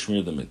 which is the Shmir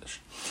of the Mikdash.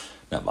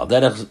 Now,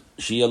 Valderech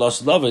Shia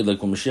Los Laved,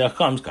 like when Mashiach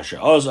comes, Kasher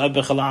Oz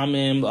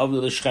Abechalamim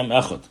Avdu L'Shchem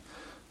Echot,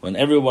 when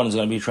everyone is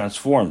going to be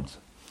transformed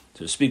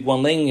to speak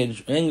one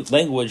language, and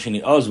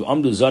the Oz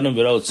Amdu Zadim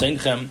V'Rot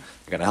Seinchem,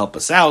 they're going to help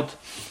us out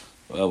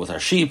with our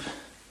sheep.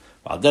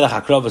 Valderech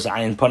Hakrovas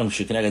Ayin Panim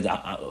Shekineged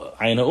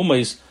Ayin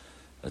HaUmais.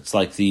 It's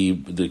like the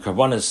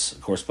Karbonis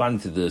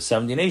corresponding to the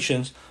 70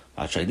 nations.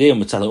 And through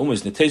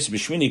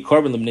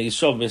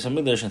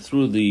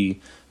the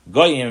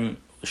Goyim,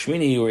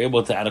 Shmini, you were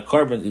able to add a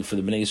carbon for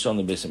the Bnei Yisrael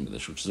in the Beis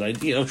HaMikdash, which is the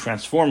idea of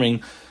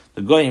transforming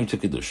the Goyim to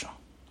Kedusha.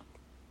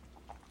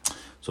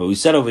 So we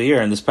said over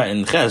here in this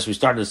in Ches, we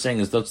started saying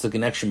is that's the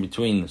connection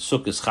between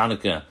Sukkot,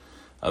 Chanukah,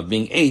 of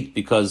being 8,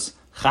 because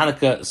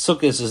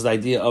Sukkot is the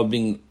idea of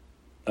being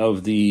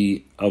of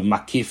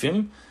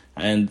Makifim,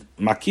 and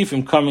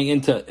Makifim coming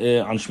into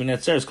on Shmini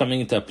Atzeres is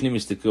coming into a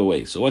pnimistic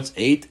way. So what's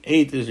 8?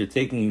 8 is you're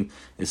taking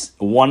is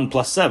 1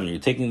 plus 7. You're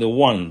taking the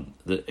 1,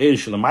 the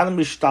Shalamaylam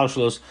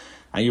B'Shtal,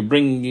 and you're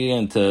bringing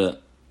it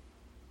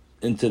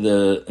into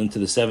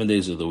the 7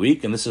 days of the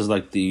week. And this is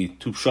like the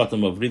two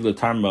pshatim of Rigla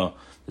Tarma,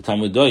 the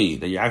Talmud Doi,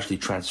 that you're actually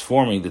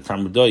transforming the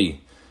Talmud Doi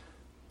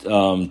to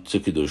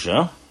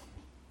Kedusha.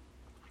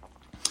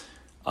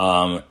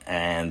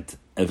 And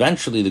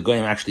eventually the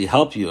Goyim actually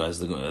help you,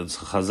 as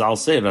Chazal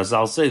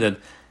say that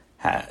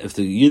if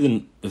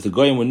the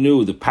Goyim would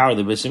knew the power of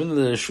the Beis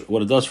HaMikdash,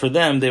 what it does for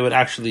them, they would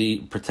actually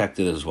protect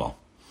it as well.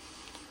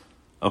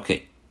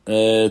 Okay,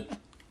 we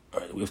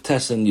have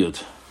Tes and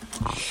Yud.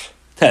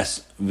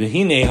 Tes.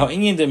 V'hinei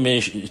ha'inyin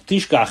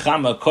tishka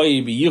achama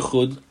koi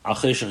b'yichud al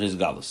cheshach is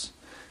galus.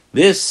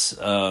 This,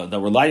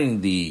 that we're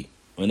lighting the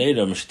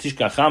Veneda,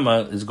 Tishka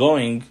achama, is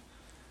going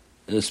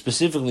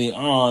specifically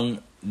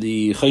on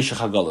the Cheshach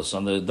HaGalus,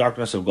 on the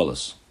darkness of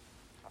Galus.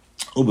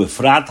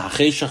 Ubefrat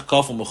HaCheshach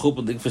Kaf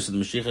u'Mechupel Digfus of the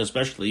Mashiach,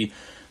 especially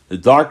the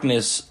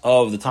darkness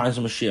of the times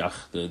of Mashiach,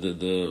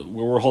 the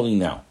where we're holding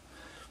now.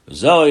 This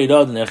is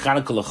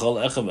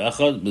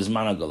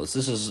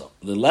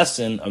the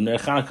lesson of Ner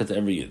Chanukah to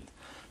every Yid.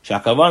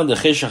 Shakavan the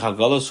Cheshach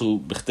HaGalus who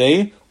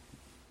B'chtei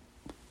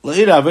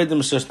Le'ira Aved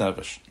Mesiras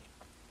Nefesh.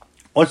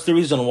 What's the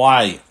reason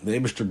why the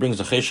Eibishter brings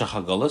the Cheshach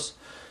HaGalus?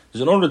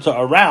 Is in order to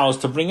arouse,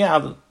 to bring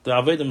out the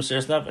Aved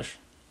Mesiras Nefesh.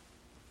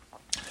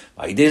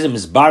 Through Aveda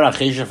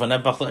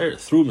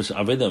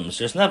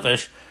Mesiras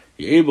Nefesh,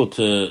 you're able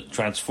to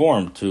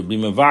transform, to be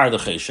mevar the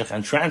Cheshach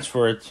and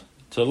transfer it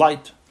to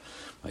light.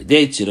 So through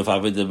the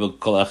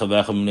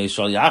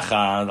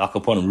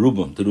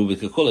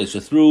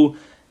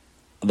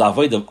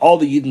Aveda of all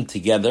the Yidden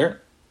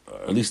together,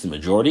 or at least the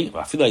majority,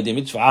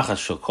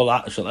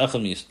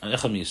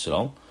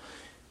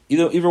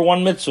 either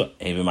one mitzvah,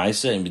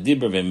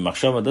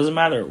 it doesn't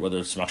matter whether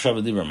it's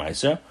machshava, dibur,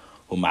 ma'aser.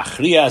 So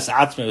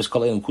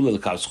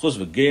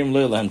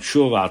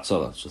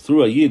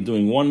through a yid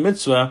doing one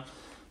mitzvah,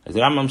 as the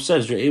Rambam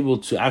says, you're able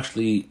to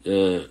actually,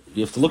 you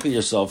have to look at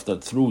yourself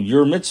that through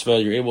your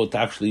mitzvah, you're able to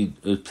actually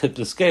tip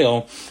the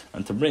scale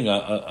and to bring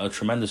a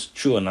tremendous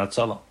tshuva and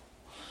atzala.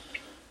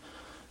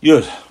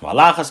 Yud.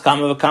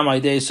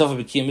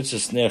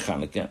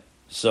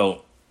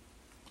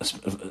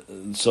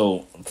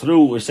 So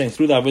we're saying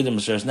through the Avodah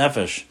Mesiras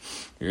Nefesh,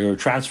 you're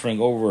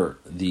transferring over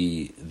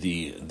the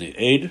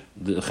Eid,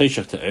 the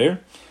Cheshach to Eir,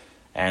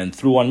 and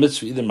through one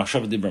mitzvah, either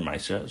Machshava Dibur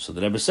Ma'aser. So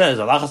the Rebbe says,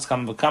 Alachas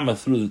Kama V'Kama,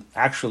 through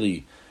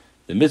actually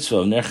the mitzvah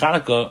of Ner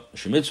Chanukah,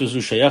 Shemitzvah Zu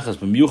Shayachas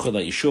B'Miyuchad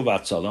HaYishuv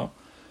HaAtzala,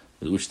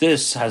 which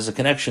this has a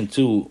connection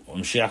to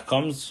when Mashiach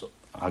comes,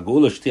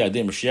 Hagula Shti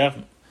Adei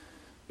Mashiach,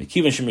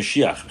 Mekivan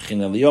Shemashiach, V'chin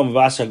Eliyom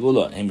V'as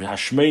Hagula, Hem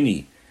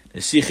Hashmeini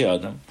Nesichi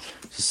Adam.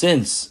 So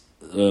since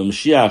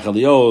Mashiach,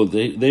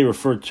 Eliyahu, they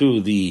refer to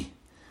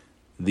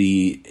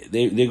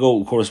they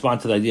go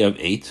correspond to the idea of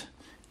 8.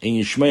 And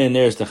Yishmei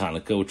Neres to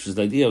Chanukah, which is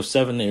the idea of 8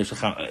 Neres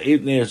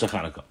to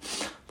Chanukah.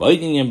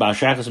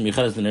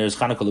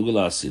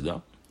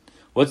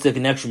 What's the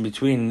connection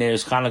between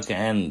Neres Chanukah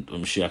and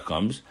when Mashiach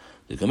comes?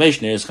 The Kamesh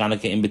Neres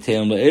Chanukah in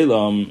B'Teim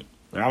Le'elam,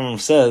 the Rambam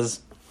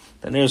says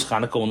that Neres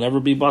Chanukah will never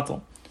be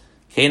bottled.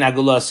 Kein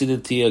Agula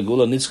Asidah Tia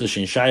Agula Nitzcha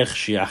Shin Shayach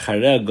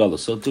Shiachareh Agula.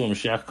 So too, when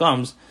Mashiach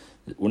comes,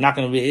 we're not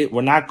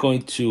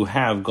going to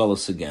have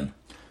Galus again.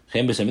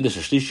 The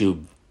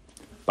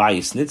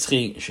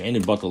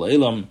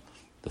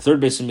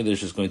third Beis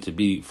HaMikdash is going to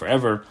be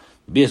forever.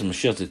 May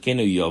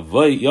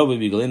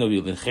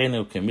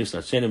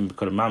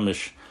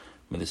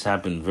this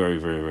happen very,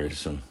 very, very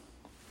soon.